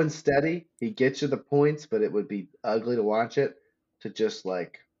slow and steady. He gets you the points, but it would be ugly to watch it, to just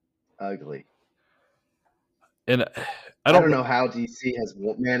like ugly. And I don't know how DC has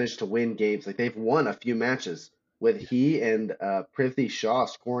managed to win games. Like they've won a few matches with he and Prithvi Shaw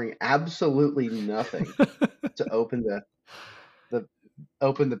scoring absolutely nothing to open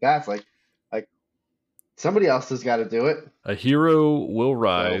the bats. Like somebody else has got to do it. A hero will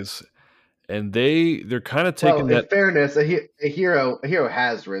rise, and they're kind of taking that. In fairness, a hero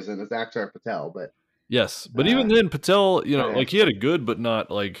has risen. It's Aksar Patel, but yes, but even then, Patel, like he had a good, but not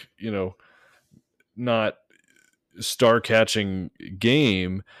like not star catching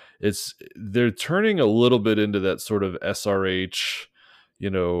game. They're turning a little bit into that sort of SRH,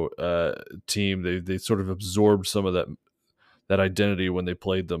 team. They sort of absorbed some of that that identity when they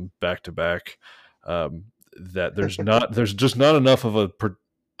played them back to back. That there's just not enough of a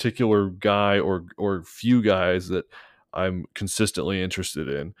particular guy or few guys that I'm consistently interested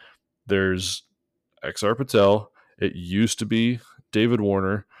in. There's XR Patel. It used to be David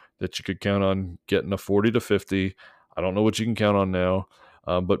Warner that you could count on getting a 40 to 50. I don't know what you can count on now,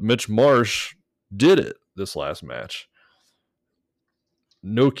 but Mitch Marsh did it this last match.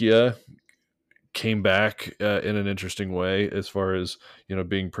 Nokia came back in an interesting way as far as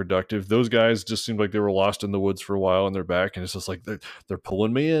being productive. Those guys just seemed like they were lost in the woods for a while, and they're back, and it's just like they're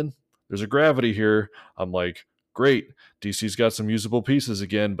pulling me in. There's a gravity here. I'm like, great. DC's got some usable pieces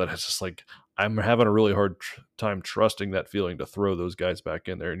again, but it's just like I'm having a really hard time trusting that feeling to throw those guys back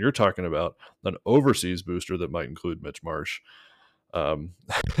in there. And you're talking about an overseas booster that might include Mitch Marsh, um,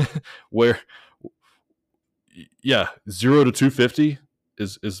 where yeah, 0 to 250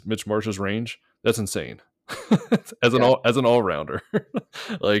 is Mitch Marsh's range. That's insane. Yeah. As an all rounder,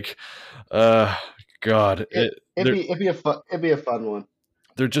 like, God, It'd be a fun one.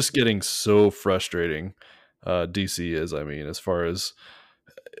 they're just getting so frustrating. DC is, I mean, as far as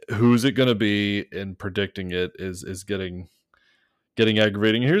who's it going to be, and predicting it is getting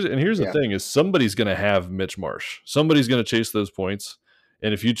aggravating. Here's the Yeah. thing: is somebody's going to have Mitch Marsh. Somebody's going to chase those points,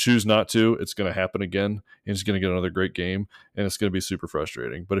 and if you choose not to, it's going to happen again. And he's going to get another great game, and it's going to be super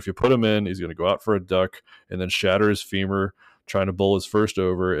frustrating. But if you put him in, he's going to go out for a duck and then shatter his femur trying to bowl his first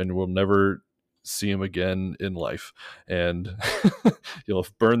over, and we'll never see him again in life. And you'll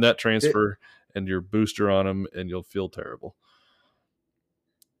burn that transfer and your booster on him, and you'll feel terrible.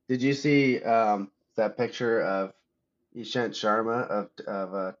 Did you see that picture of Ishant Sharma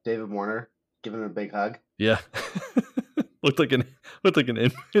of David Warner giving him a big hug? Yeah, looked like an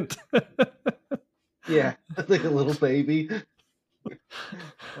infant. Yeah, like a little baby.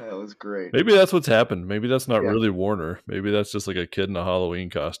 That was great. Maybe that's what's happened. Maybe that's not Yeah. really Warner. Maybe that's just like a kid in a Halloween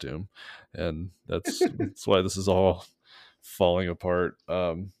costume, and that's why this is all falling apart.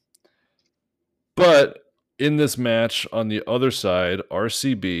 But in this match on the other side,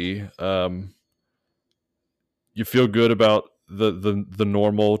 RCB, you feel good about the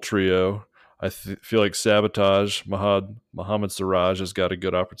normal trio. I feel like Sabotage, Muhammad Siraj has got a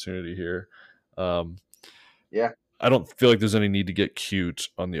good opportunity here. Yeah. I don't feel like there's any need to get cute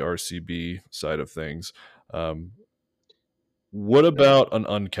on the RCB side of things. What No. about an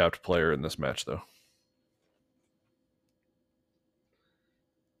uncapped player in this match, though?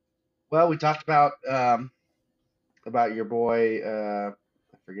 Well, we talked about your boy. I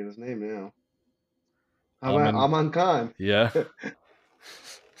forget his name now. Aman Khan. Yeah.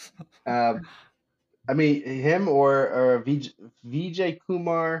 I mean him or Vijay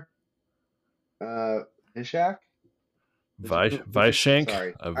Kumar Vishak. Vishank,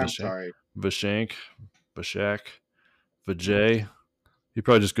 Sorry, I'm sorry. Vishank, Vishak, Vijay. He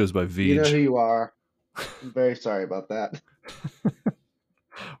probably just goes by You know Vij. who you are. I'm very sorry about that.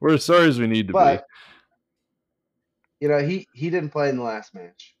 We're as sorry as we need to be. But he didn't play in the last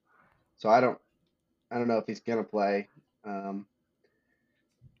match, so I don't know if he's gonna play.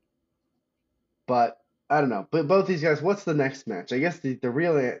 But I don't know. But both these guys, what's the next match? I guess the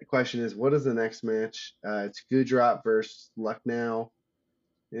real question is, what is the next match? It's Gujarat versus Lucknow.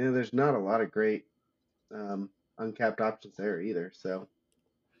 Yeah, there's not a lot of great uncapped options there either. So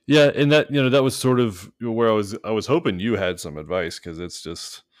Yeah, and that was sort of where I was hoping you had some advice, because it's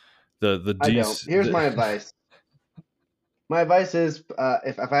just the I don't. D's. Here's my advice. My advice is,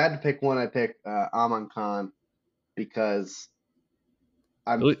 if I had to pick one, I'd pick Aman Khan, because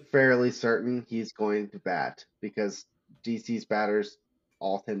I'm fairly certain he's going to bat, because DC's batters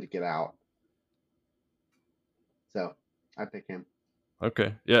all tend to get out. So I pick him.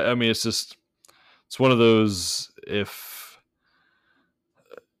 Okay. Yeah, I mean, it's one of those, if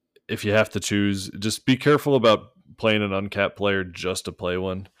you have to choose, just be careful about playing an uncapped player just to play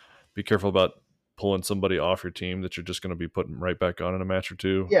one. Be careful about pulling somebody off your team that you're just going to be putting right back on in a match or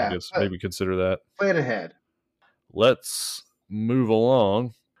two. Yeah, I guess maybe consider that. Plan ahead. Let's move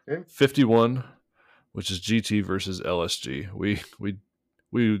along. Okay. 51, which is GT versus LSG. We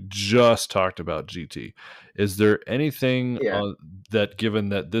just talked about GT. Is there anything that, given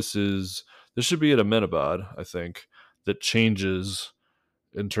that this should be at Ahmedabad, I think, that changes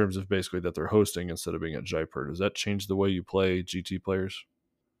in terms of basically that they're hosting instead of being at Jaipur? Does that change the way you play GT players?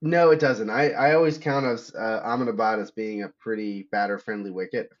 No, it doesn't. I always count as Ahmedabad as being a pretty batter-friendly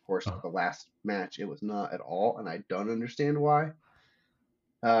wicket. Of course, the last match it was not at all, and I don't understand why.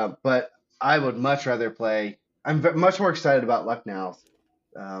 But I would much rather play. I'm much more excited about Lucknow's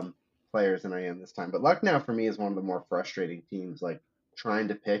players than I am this time. But Lucknow for me is one of the more frustrating teams. Like trying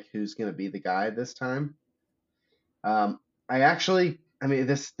to pick who's going to be the guy this time. I mean,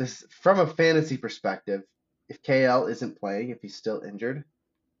 this from a fantasy perspective, if KL isn't playing, if he's still injured,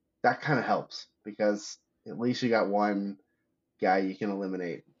 that kind of helps because at least you got one guy you can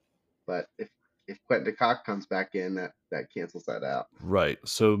eliminate. But if Quentin DeCock comes back in, that cancels that out. Right.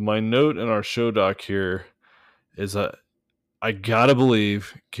 So my note in our show doc here is that I gotta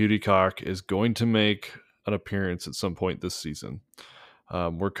believe Cutie Cock is going to make an appearance at some point this season.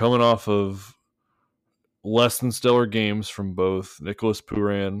 We're coming off of less than stellar games from both Nicholas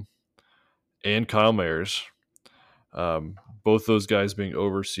Puran and Kyle Mayers. Both those guys being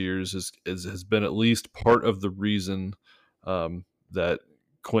overseers has been at least part of the reason that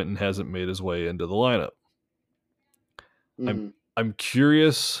Quentin hasn't made his way into the lineup. I'm Hmm. I'm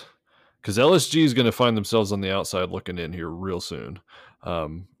curious because LSG is going to find themselves on the outside looking in here real soon.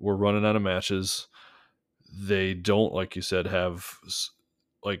 We're running out of matches. They don't, like you said, have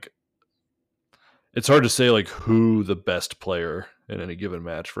like it's hard to say like who the best player in any given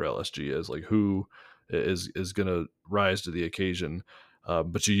match for LSG is, like who is going to rise to the occasion.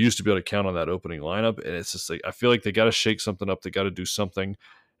 But you used to be able to count on that opening lineup, and it's just like I feel like they got to shake something up. They got to do something,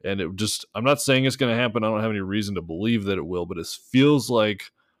 and it just I'm not saying it's going to happen. I don't have any reason to believe that it will, but it feels like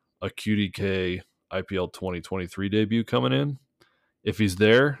a QDK IPL 2023 debut coming in. If he's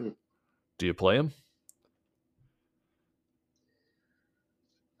there, do you play him?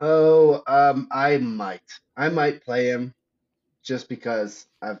 Oh, I might play him just because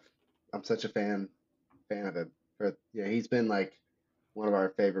I'm such a fan of him. For yeah, he's been like one of our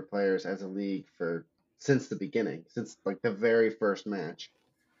favorite players as a league for since the beginning, since like the very first match.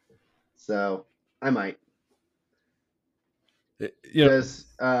 So I might You know, because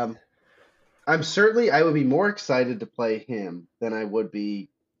I would be more excited to play him than I would be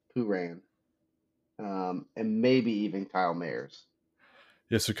Puran, and maybe even Kyle Mayers.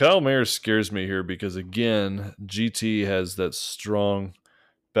 yeah, so Kyle Mayers scares me here because again, GT has that strong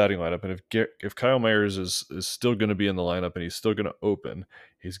batting lineup, and if Kyle Mayers is still going to be in the lineup and he's still going to open,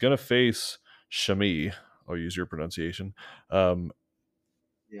 he's going to face Shami. I'll use your pronunciation. Um,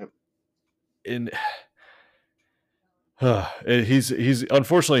 Yep. and he's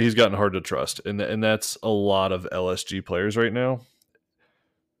unfortunately he's gotten hard to trust, and that's a lot of LSG players right now.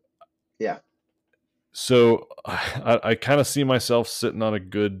 Yeah. So I kind of see myself sitting on a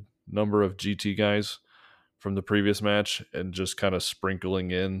good number of GT guys from the previous match and just kind of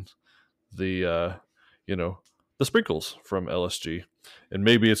sprinkling in the you know the sprinkles from LSG, and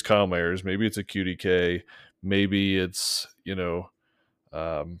maybe it's Kyle Mayers, maybe it's a QDK, maybe it's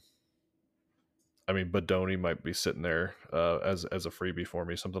um, I mean, Badoni might be sitting there as a freebie for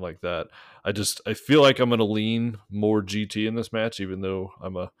me, something like that. I feel like I'm going to lean more GT in this match, even though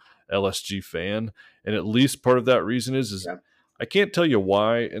I'm a LSG fan, and at least part of that reason is Yeah. I can't tell you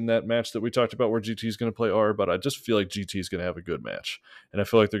why in that match that we talked about where GT is going to play R, but I just feel like GT is going to have a good match, and I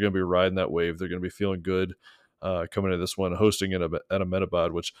feel like they're going to be riding that wave. They're going to be feeling good. Coming into this one, hosting at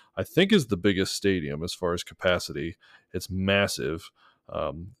Ahmedabad, which I think is the biggest stadium as far as capacity. It's massive.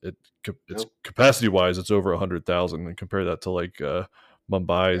 It's No. capacity wise, it's over 100,000, and compare that to like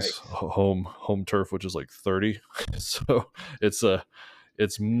Mumbai's Yikes. home turf, which is like 30. So it's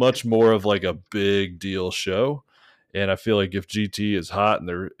it's much more of like a big deal show, and I feel like if GT is hot and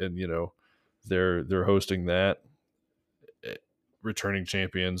they're hosting that, eh, returning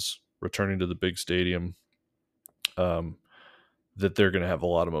champions, returning to the big stadium, um, that they're going to have a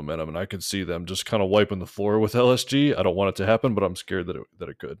lot of momentum, and I could see them just kind of wiping the floor with LSG. I don't want it to happen, but I'm scared that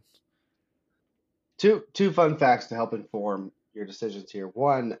it could. Two fun facts to help inform your decisions here.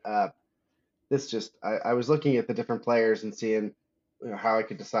 One, I was looking at the different players and seeing how I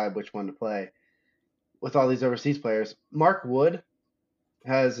could decide which one to play with all these overseas players. Mark Wood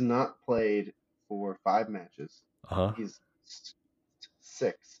has not played for 5 matches. Uh He's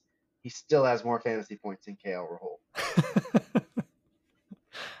 6. He still has more fantasy points than KL Rahul. huh.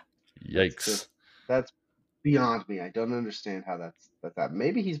 That's Yikes! just that's beyond me. I don't understand how that's that.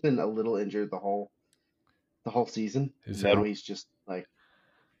 Maybe he's been a little injured the whole season, He's and had now he's just like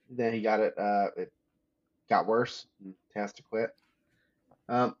then he got it. It got worse and has to quit.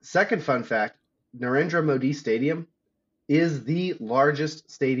 Second fun fact: Narendra Modi Stadium is the largest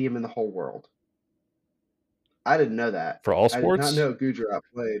stadium in the whole world. I didn't know that. for all I did not sports. know Gujarat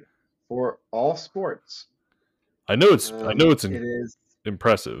played for all sports. I know it's It is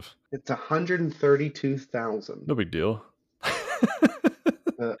impressive. it's 132,000. No big deal.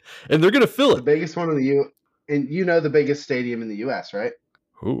 Uh, And they're gonna fill the it. biggest one in the U, and you know the biggest stadium in the U.S., right?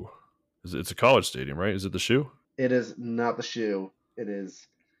 Ooh, it's a college stadium, right? Is it the shoe? It is not the shoe. It is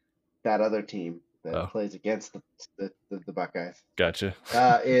that other team that Oh, plays against the Buckeyes. gotcha.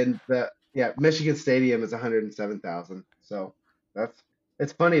 In the Michigan Stadium is 107,000. So that's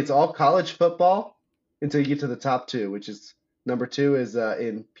it's funny. It's all college football until you get to the top two, which is number two is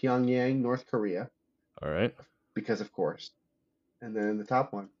in Pyongyang, North Korea, All right. because of course. And then the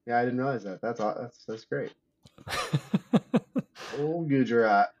top one. Yeah, I didn't realize that. That's great. Oh,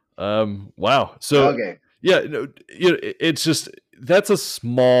 Gujarat. Wow. So Okay. yeah, no, it's just that's a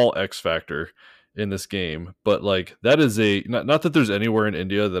small X factor in this game, but like that is a not that there's anywhere in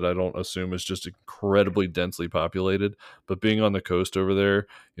India that I don't assume is just incredibly densely populated, but being on the coast over there,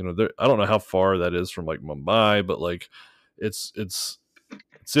 there I don't know how far that is from like Mumbai, but like it's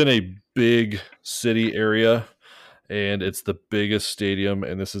in a big city area and it's the biggest stadium,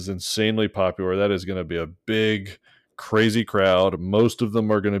 and this is insanely popular. That is going to be a big, crazy crowd. Most of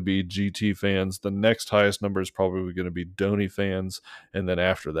them are going to be GT fans. The next highest number is probably going to be Dhoni fans, and then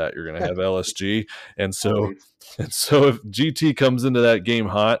after that, you're going to have LSG. And so, Always. and so, if GT comes into that game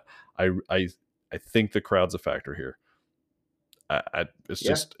hot, I think the crowd's a factor here. Yeah, It's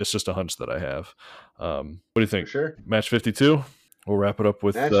just a hunch that I have. What do you for think? sure. Match 52. We'll wrap it up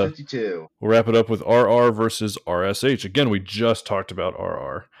with Match 52. We'll wrap it up with RR versus RSH. Again, we just talked about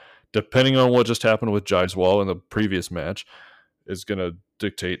RR. Depending on what just happened with Jaiswal in the previous match, is going to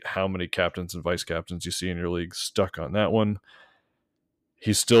dictate how many captains and vice captains you see in your league stuck on that one.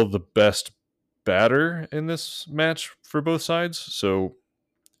 He's still the best batter in this match for both sides. So,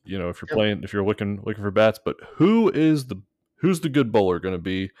 if you're Yep. playing, if you're looking for bats, but who's the good bowler going to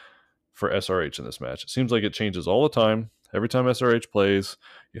be for SRH in this match? It seems like it changes all the time. Every time SRH plays,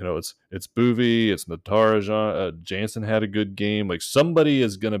 it's Boovy, it's Natarajan. Jansen had a good game. Like somebody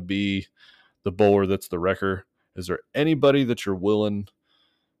is going to be the bowler that's the wrecker. Is there anybody that you're willing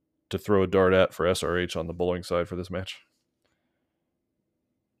to throw a dart at for SRH on the bowling side for this match?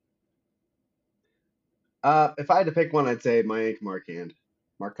 If I had to pick one, I'd say Mayank Markand.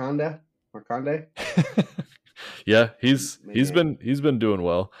 Markanda? Markande? Yeah, he's Mayank. been doing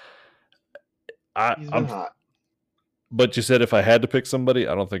well. He's been I'm hot. But you said if I had to pick somebody,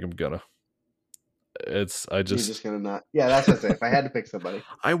 I don't think I'm gonna. You're just gonna not. Yeah, that's what I say. If I had to pick somebody,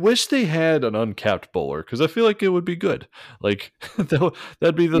 I wish they had an uncapped bowler because I feel like it would be good. Like that'd be you know,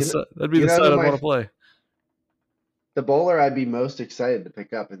 that'd be the side who I'd want to play. the bowler I'd be most excited to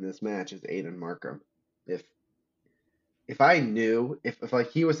pick up in this match is Aiden Markram. If I knew if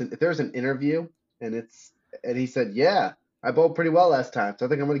like if there was an interview and he said, yeah, I bowled pretty well last time, so I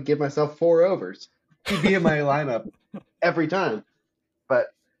think I'm gonna give myself 4 overs. He'd be in my lineup every time.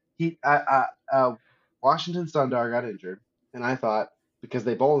 But he Washington Sundar got injured, and I thought because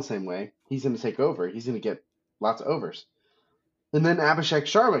they bowl the same way, he's gonna take over. He's gonna get lots of overs. And then Abhishek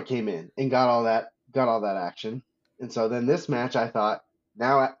Sharma came in and got all that action. And so then this match, I thought,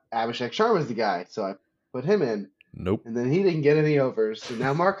 now Abhishek Sharma's the guy, so I put him in, Nope. and then he didn't get any overs, so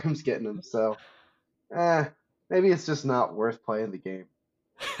now Markham's getting them. So, maybe it's just not worth playing the game.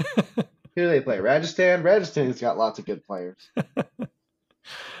 Who do they play? Rajasthan. Rajasthan's got lots of good players.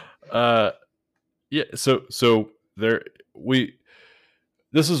 Yeah. So there we.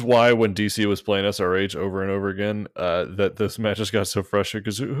 This is why when DC was playing SRH over and over again, that this match just got so frustrating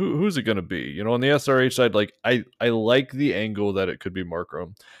because who's it going to be? On the SRH side, like I like the angle that it could be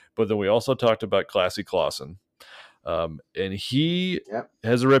Markram, but then we also talked about Classy Clausen, and he Yep.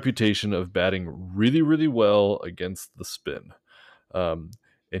 has a reputation of batting really, really well against the spin.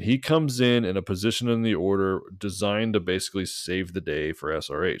 And he comes in a position in the order designed to basically save the day for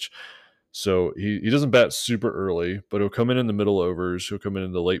SRH. So he doesn't bat super early, but he'll come in the middle overs. He'll come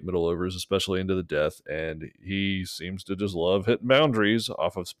in the late middle overs, especially into the death, and he seems to just love hitting boundaries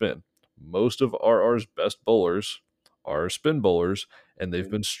off of spin. Most of RR's best bowlers are spin bowlers, and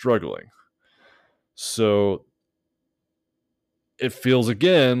they've been struggling. So it feels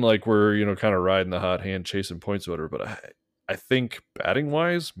again like we're kind of riding the hot hand, chasing points, or whatever. But I think batting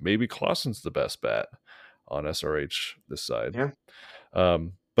wise, maybe Clausen's the best bat on SRH this side. Yeah.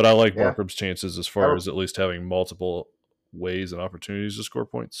 But I like Yeah. Markram's chances as far as at least having multiple ways and opportunities to score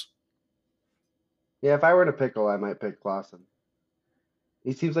points. Yeah, if I were to pickle, I might pick Clausen.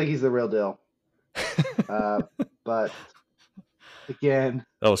 He seems like he's the real deal. But again,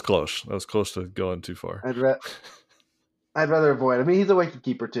 that was close. That was close to going too far. I'd rather avoid. I mean, he's a wicket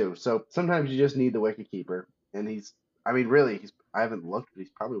keeper too, so sometimes you just need the wicket keeper. And I haven't looked, but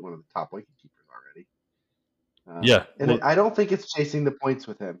he's probably one of the top wicket keepers already. Yeah, and I don't think it's chasing the points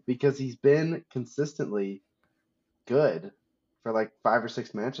with him because he's been consistently good for like 5 or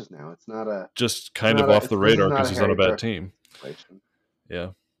 6 matches now. It's not just kind of off the radar because he's on a bad team. Situation. Yeah.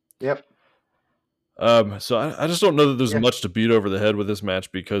 Yep. So I just don't know that there's much to beat over the head with this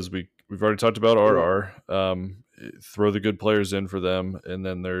match because we've already talked about RR. Throw the good players in for them, and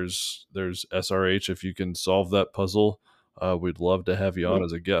then there's SRH if you can solve that puzzle we'd love to have you on Mhm.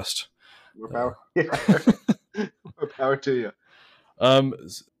 as a guest. More Uh, power. Yeah. More power to you.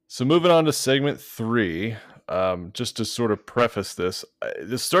 so moving on to segment 3, just to sort of preface this,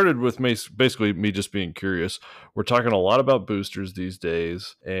 this started with me, basically me just being curious. We're talking a lot about boosters these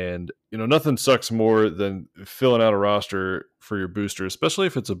days, and nothing sucks more than filling out a roster for your booster, especially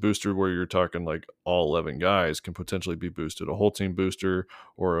if it's a booster where you're talking like all 11 guys can potentially be boosted, a whole team booster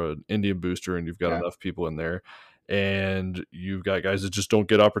or an Indian booster, and you've got Yeah. enough people in there, and you've got guys that just don't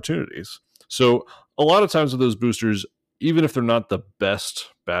get opportunities. So a lot of times with those boosters, even if they're not the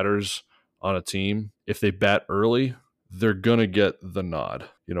best batters on a team, if they bat early, they're going to get the nod.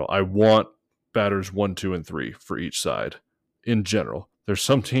 I want batters 1, 2, and 3 for each side in general. There's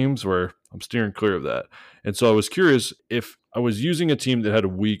some teams where I'm steering clear of that. And so I was curious, if I was using a team that had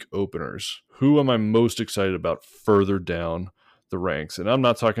weak openers, who am I most excited about further down the ranks? And I'm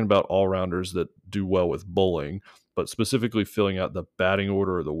not talking about all-rounders that do well with bowling, but specifically filling out the batting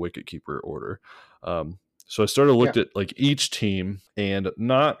order or the wicket keeper order. So I started Yeah. looked at like each team, and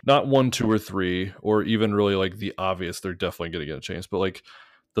not 1, 2, or 3, or even really like the obvious, they're definitely going to get a chance, but like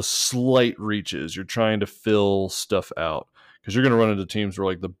the slight reaches, you're trying to fill stuff out, because you're going to run into teams where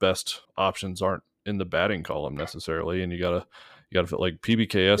like the best options aren't in the batting column necessarily, and you gotta fit, like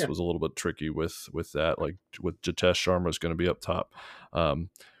PBKS Yeah. was a little bit tricky with that, like with Jitesh Sharma is going to be up top.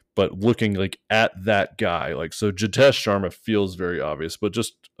 But looking like at that guy, like, so Jitesh Sharma feels very obvious, but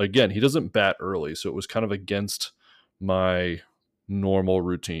just again, he doesn't bat early, so it was kind of against my normal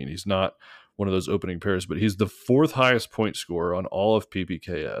routine. He's not one of those opening pairs, but he's the 4th highest point scorer on all of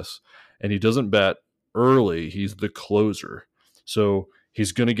PPKS, and he doesn't bat early. He's the closer, so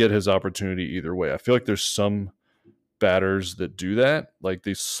he's going to get his opportunity either way. I feel like there's some batters that do that, like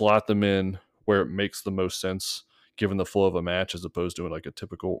they slot them in where it makes the most sense given the flow of a match, as opposed to in like a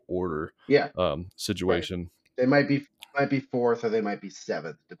typical order Yeah. Right. situation. They might be fourth or they might be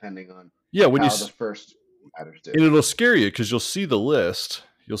seventh, depending on Yeah, when you how the first batters do. and it'll scare you because you'll see the list,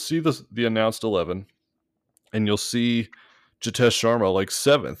 you'll see the announced 11, and you'll see Jitesh Sharma like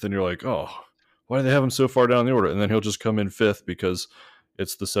 7th, and you're like, oh, why do they have him so far down the order? And then he'll just come in 5th because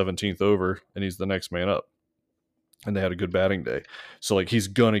it's the 17th over and he's the next man up, and they had a good batting day. So like he's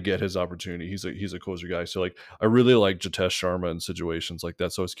gonna get his opportunity. He's a closer guy. So like I really like Jitesh Sharma in situations like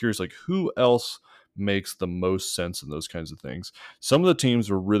that. So I was curious, like, who else makes the most sense in those kinds of things? Some of the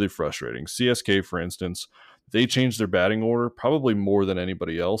teams were really frustrating. CSK, for instance, they changed their batting order probably more than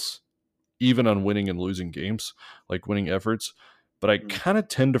anybody else, even on winning and losing games, like winning efforts. But I Mm. kind of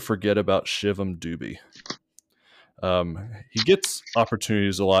tend to forget about Shivam Dubey. He gets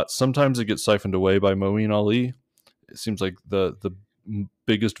opportunities a lot. Sometimes it gets siphoned away by Moeen Ali. It seems like the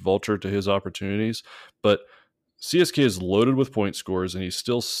biggest vulture to his opportunities, but CSK is loaded with point scores, and he's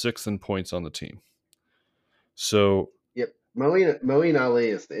still 6th in points on the team. So Yep. Moeen Ali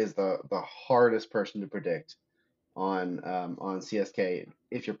is the hardest person to predict on CSK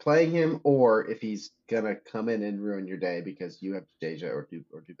if you're playing him or if he's gonna come in and ruin your day because you have Deja or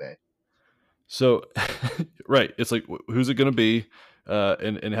Dubé. So, right, it's like who's it going to be,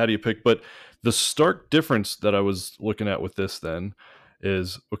 and how do you pick? But the stark difference that I was looking at with this then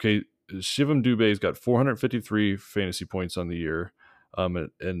is, okay, Shivam Dubé's got 453 fantasy points on the year,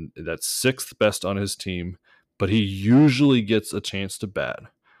 and that's 6th best on his team, but he usually gets a chance to bat.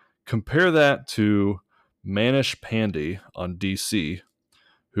 Compare that to Manish Pandey on DC,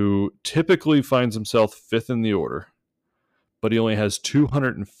 who typically finds himself 5th in the order, but he only has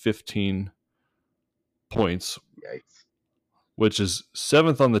 215 points, Yikes. which is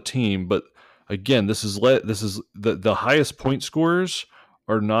 7th on the team. But again, this is the highest point scorers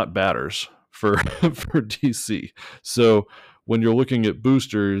are not batters for for DC. So when you're looking at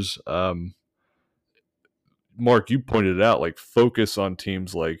boosters, Mark, you pointed it out, like focus on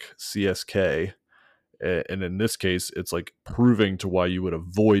teams like CSK, and in this case, it's like proving to why you would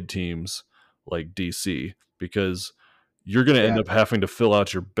avoid teams like DC, because you're going to end Yeah. up having to fill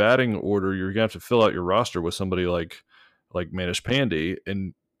out your batting order. You're going to have to fill out your roster with somebody like Manish Pandey,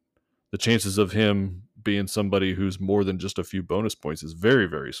 and the chances of him being somebody who's more than just a few bonus points is very,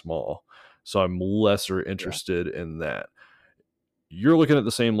 very small. So I'm lesser Yeah. interested in that. You're looking at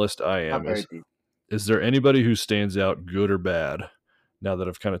the same list I Not am. very deep. Is there anybody who stands out, good or bad? Now that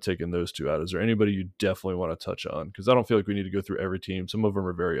I've kind of taken those two out, is there anybody you definitely want to touch on? Because I don't feel like we need to go through every team. Some of them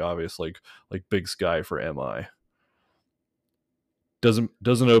are very obvious, like Big Sky for MI. Doesn't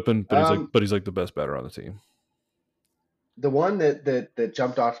open, but Um, he's like the best batter on the team. the one that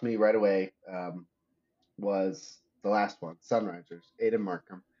jumped off to me right away was the last one, Sunrisers, Aiden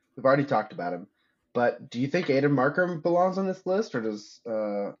Markram. We've already talked about him, but do you think Aiden Markram belongs on this list, or does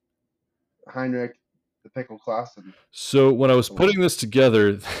Heinrich the pickle class and So when I was along. putting this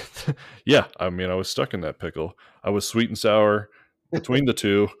together, yeah, I mean, I was stuck in that pickle. I was sweet and sour between the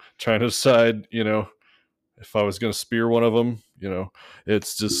two, trying to decide, if I was going to spear one of them.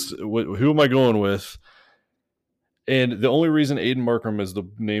 It's just who am I going with? And the only reason Aiden Markram is the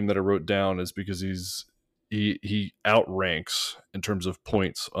name that I wrote down is because he outranks in terms of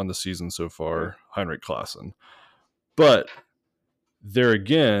points on the season so Sure. far Heinrich Klaassen. But there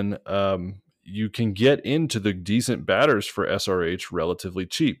again, you can get into the decent batters for SRH relatively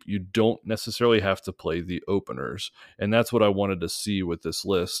cheap. You don't necessarily have to play the openers, and that's what I wanted to see with this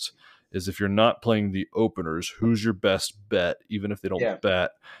list. Is if you're not playing the openers, who's your best bet, even if they don't Yeah.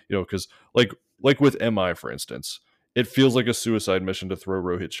 bat? Because like with MI, for instance, it feels like a suicide mission to throw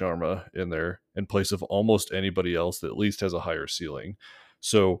Rohit Sharma in there in place of almost anybody else that at least has a higher ceiling.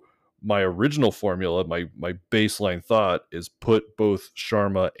 So my original formula, my baseline thought is put both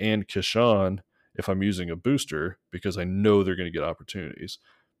Sharma and Kishan if I'm using a booster because I know they're going to get opportunities.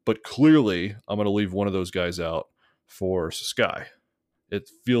 But clearly, I'm going to leave one of those guys out for Sky. It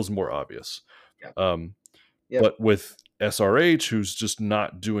feels more obvious. Yeah. Um, Yep. but with SRH, who's just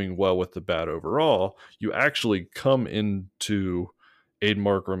not doing well with the bat overall, you actually come into Aiden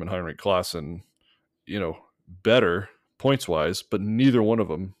Markram and Heinrich Klaassen, better points wise, but neither one of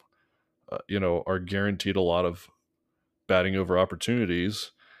them are guaranteed a lot of batting over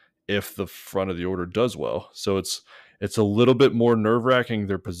opportunities if the front of the order does well. So it's a little bit more nerve wracking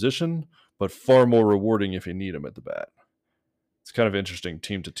their position, but far more rewarding if you need them at the bat. It's kind of interesting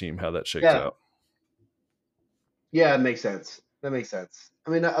team to team how that shakes Yeah. out. Yeah, it makes sense. That makes sense. I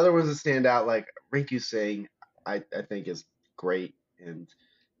mean, the other ones that stand out, like Rinku Singh, I think is great, and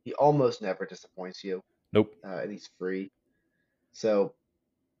he almost never disappoints you, Nope. and he's free. So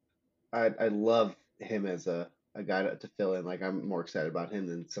I love him as a guy to fill in. Like I'm more excited about him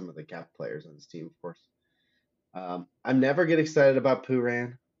than some of the cap players on this team, of course. I never get excited about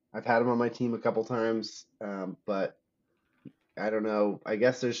Pooran. I've had him on my team a couple times, but I don't know. I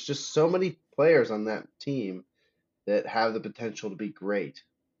guess there's just so many players on that team that have the potential to be great.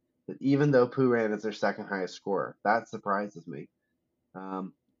 That even though Pooran is their second highest scorer, that surprises me.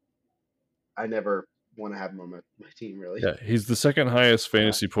 Um, I never want to have him on my team, really. Yeah, he's the second highest Uh,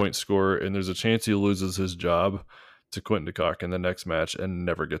 fantasy point scorer, and there's a chance he loses his job to Quentin DeCock in the next match and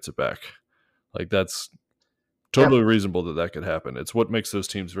never gets it back. Like that's yeah, totally reasonable that could happen. It's what makes those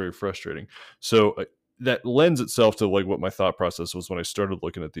teams very frustrating. So that lends itself to like what my thought process was when I started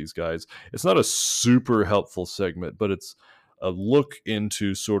looking at these guys. It's not a super helpful segment, but it's a look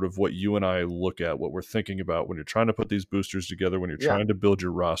into sort of what you and I look at, what we're thinking about when you're trying to put these boosters together, when you're yeah, trying to build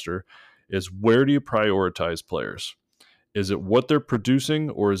your roster, is where do you prioritize players? Is it what they're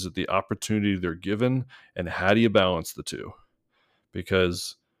producing or is it the opportunity they're given? And how do you balance the two?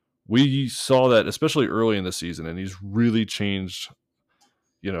 Because we saw that especially early in the season, and he's really changed,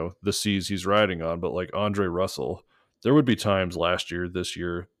 the seas he's riding on. But like Andre Russell, there would be times last year, this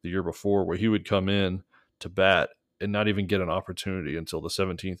year, the year before, where he would come in to bat and not even get an opportunity until the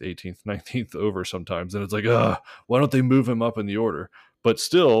 17th, 18th, 19th over sometimes. And it's like, why don't they move him up in the order? But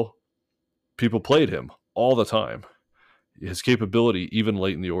still, people played him all the time. His capability, even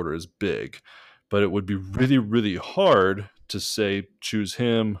late in the order, is big. But it would be really, really hard to say choose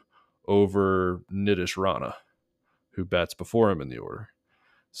him over Nitish Rana, who bats before him in the order.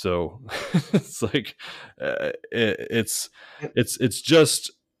 So it's like it's yeah, it's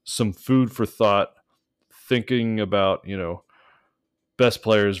just some food for thought. Thinking about best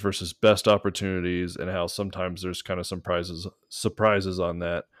players versus best opportunities, and how sometimes there's kind of surprises on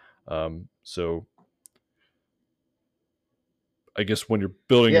that. So I guess when you're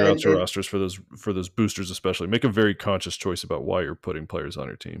building yeah, your outer and rosters for those boosters, especially, make a very conscious choice about why you're putting players on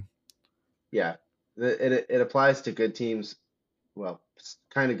your team. yeah. It applies to good teams, well,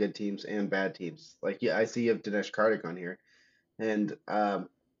 kind of good teams and bad teams. Like yeah, I see you have Dinesh Karthik on here, and I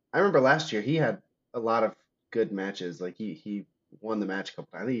remember last year he had a lot of good matches. Like he won the match a couple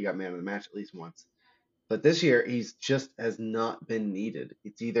times. I think he got man of the match at least once. But this year he's just has not been needed.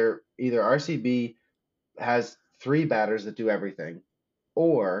 It's either RCB has three batters that do everything,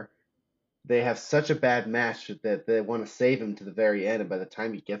 or they have such a bad match that they want to save him to the very end, and by the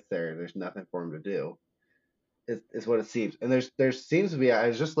time he gets there, there's nothing for him to do. Is what it seems. And there seems to be. I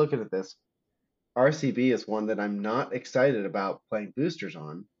was just looking at this. RCB is one that I'm not excited about playing boosters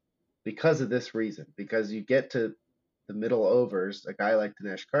on because of this reason. Because you get to the middle overs, a guy like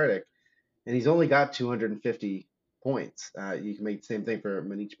Dinesh Karthik, and he's only got 250 points. You can make the same thing for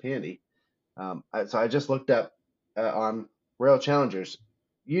Manish Pandey. So I just looked up on Royal Challengers.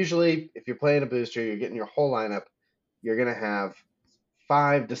 Usually, if you're playing a booster, you're getting your whole lineup. You're gonna have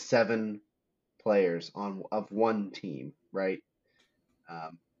 5 to 7 players on of one team, right?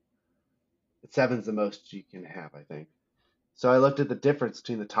 Um, seven's the most you can have, I think. So I looked at the difference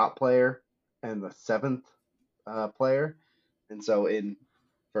between the top player and the seventh player, and so in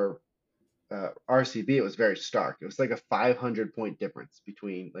for RCB it was very stark. It was like a 500 point difference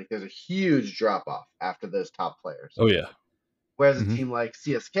between like there's a huge drop off after those top players. Oh yeah. Whereas a Hmm. team like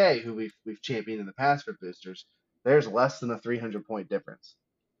CSK, who we've championed in the past for boosters, there's less than a 300 point difference.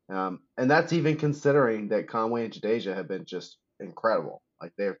 And that's even considering that Conway and Jadeja have been just incredible.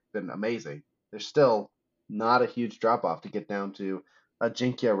 Like they've been amazing. There's still not a huge drop off to get down to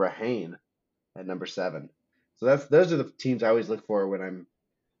Ajinkya Rahane at number 7. So that's those are the teams I always look for when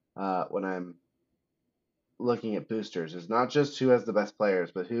I'm looking at boosters. Is not just who has the best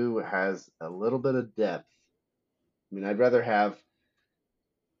players, but who has a little bit of depth. I mean, I'd rather have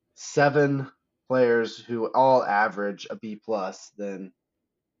 7 players who all average a B plus than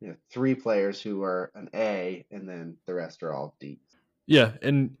 3 players who are an A and then the rest are all D's. Yeah,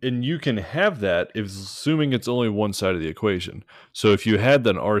 and you can have that if assuming it's only one side of the equation. So if you had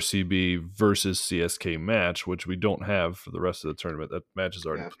an RCB versus CSK match, which we don't have for the rest of the tournament, that match has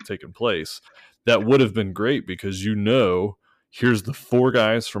already Yeah. taken place. That would have been great because here's the 4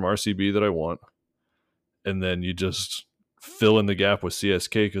 guys from RCB that I want, and then you just fill in the gap with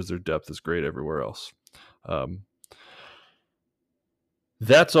CSK because their depth is great everywhere else. Um,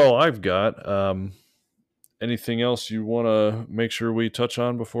 that's all I've got. Anything else you want to make sure we touch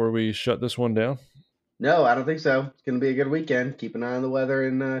on before we shut this one down? No, I don't think so. It's going to be a good weekend. Keep an eye on the weather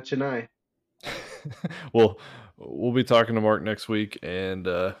in Chennai. Well, we'll be talking to Mark next week, and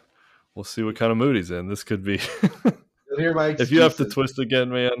we'll see what kind of mood he's in. This could be You'll hear my if you have to excuses. twist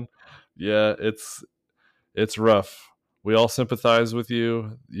again, man. Yeah, it's rough. We all sympathize with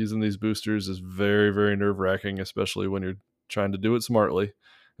you. Using these boosters is very, very nerve wracking, especially when you're trying to do it smartly Yeah.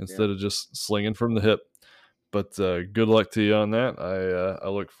 instead of just slinging from the hip. But good luck to you on that. I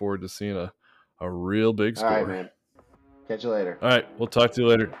look forward to seeing a real big All right, score. man. Catch you later. All right, we'll talk to you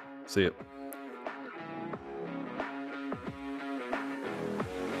later. See you.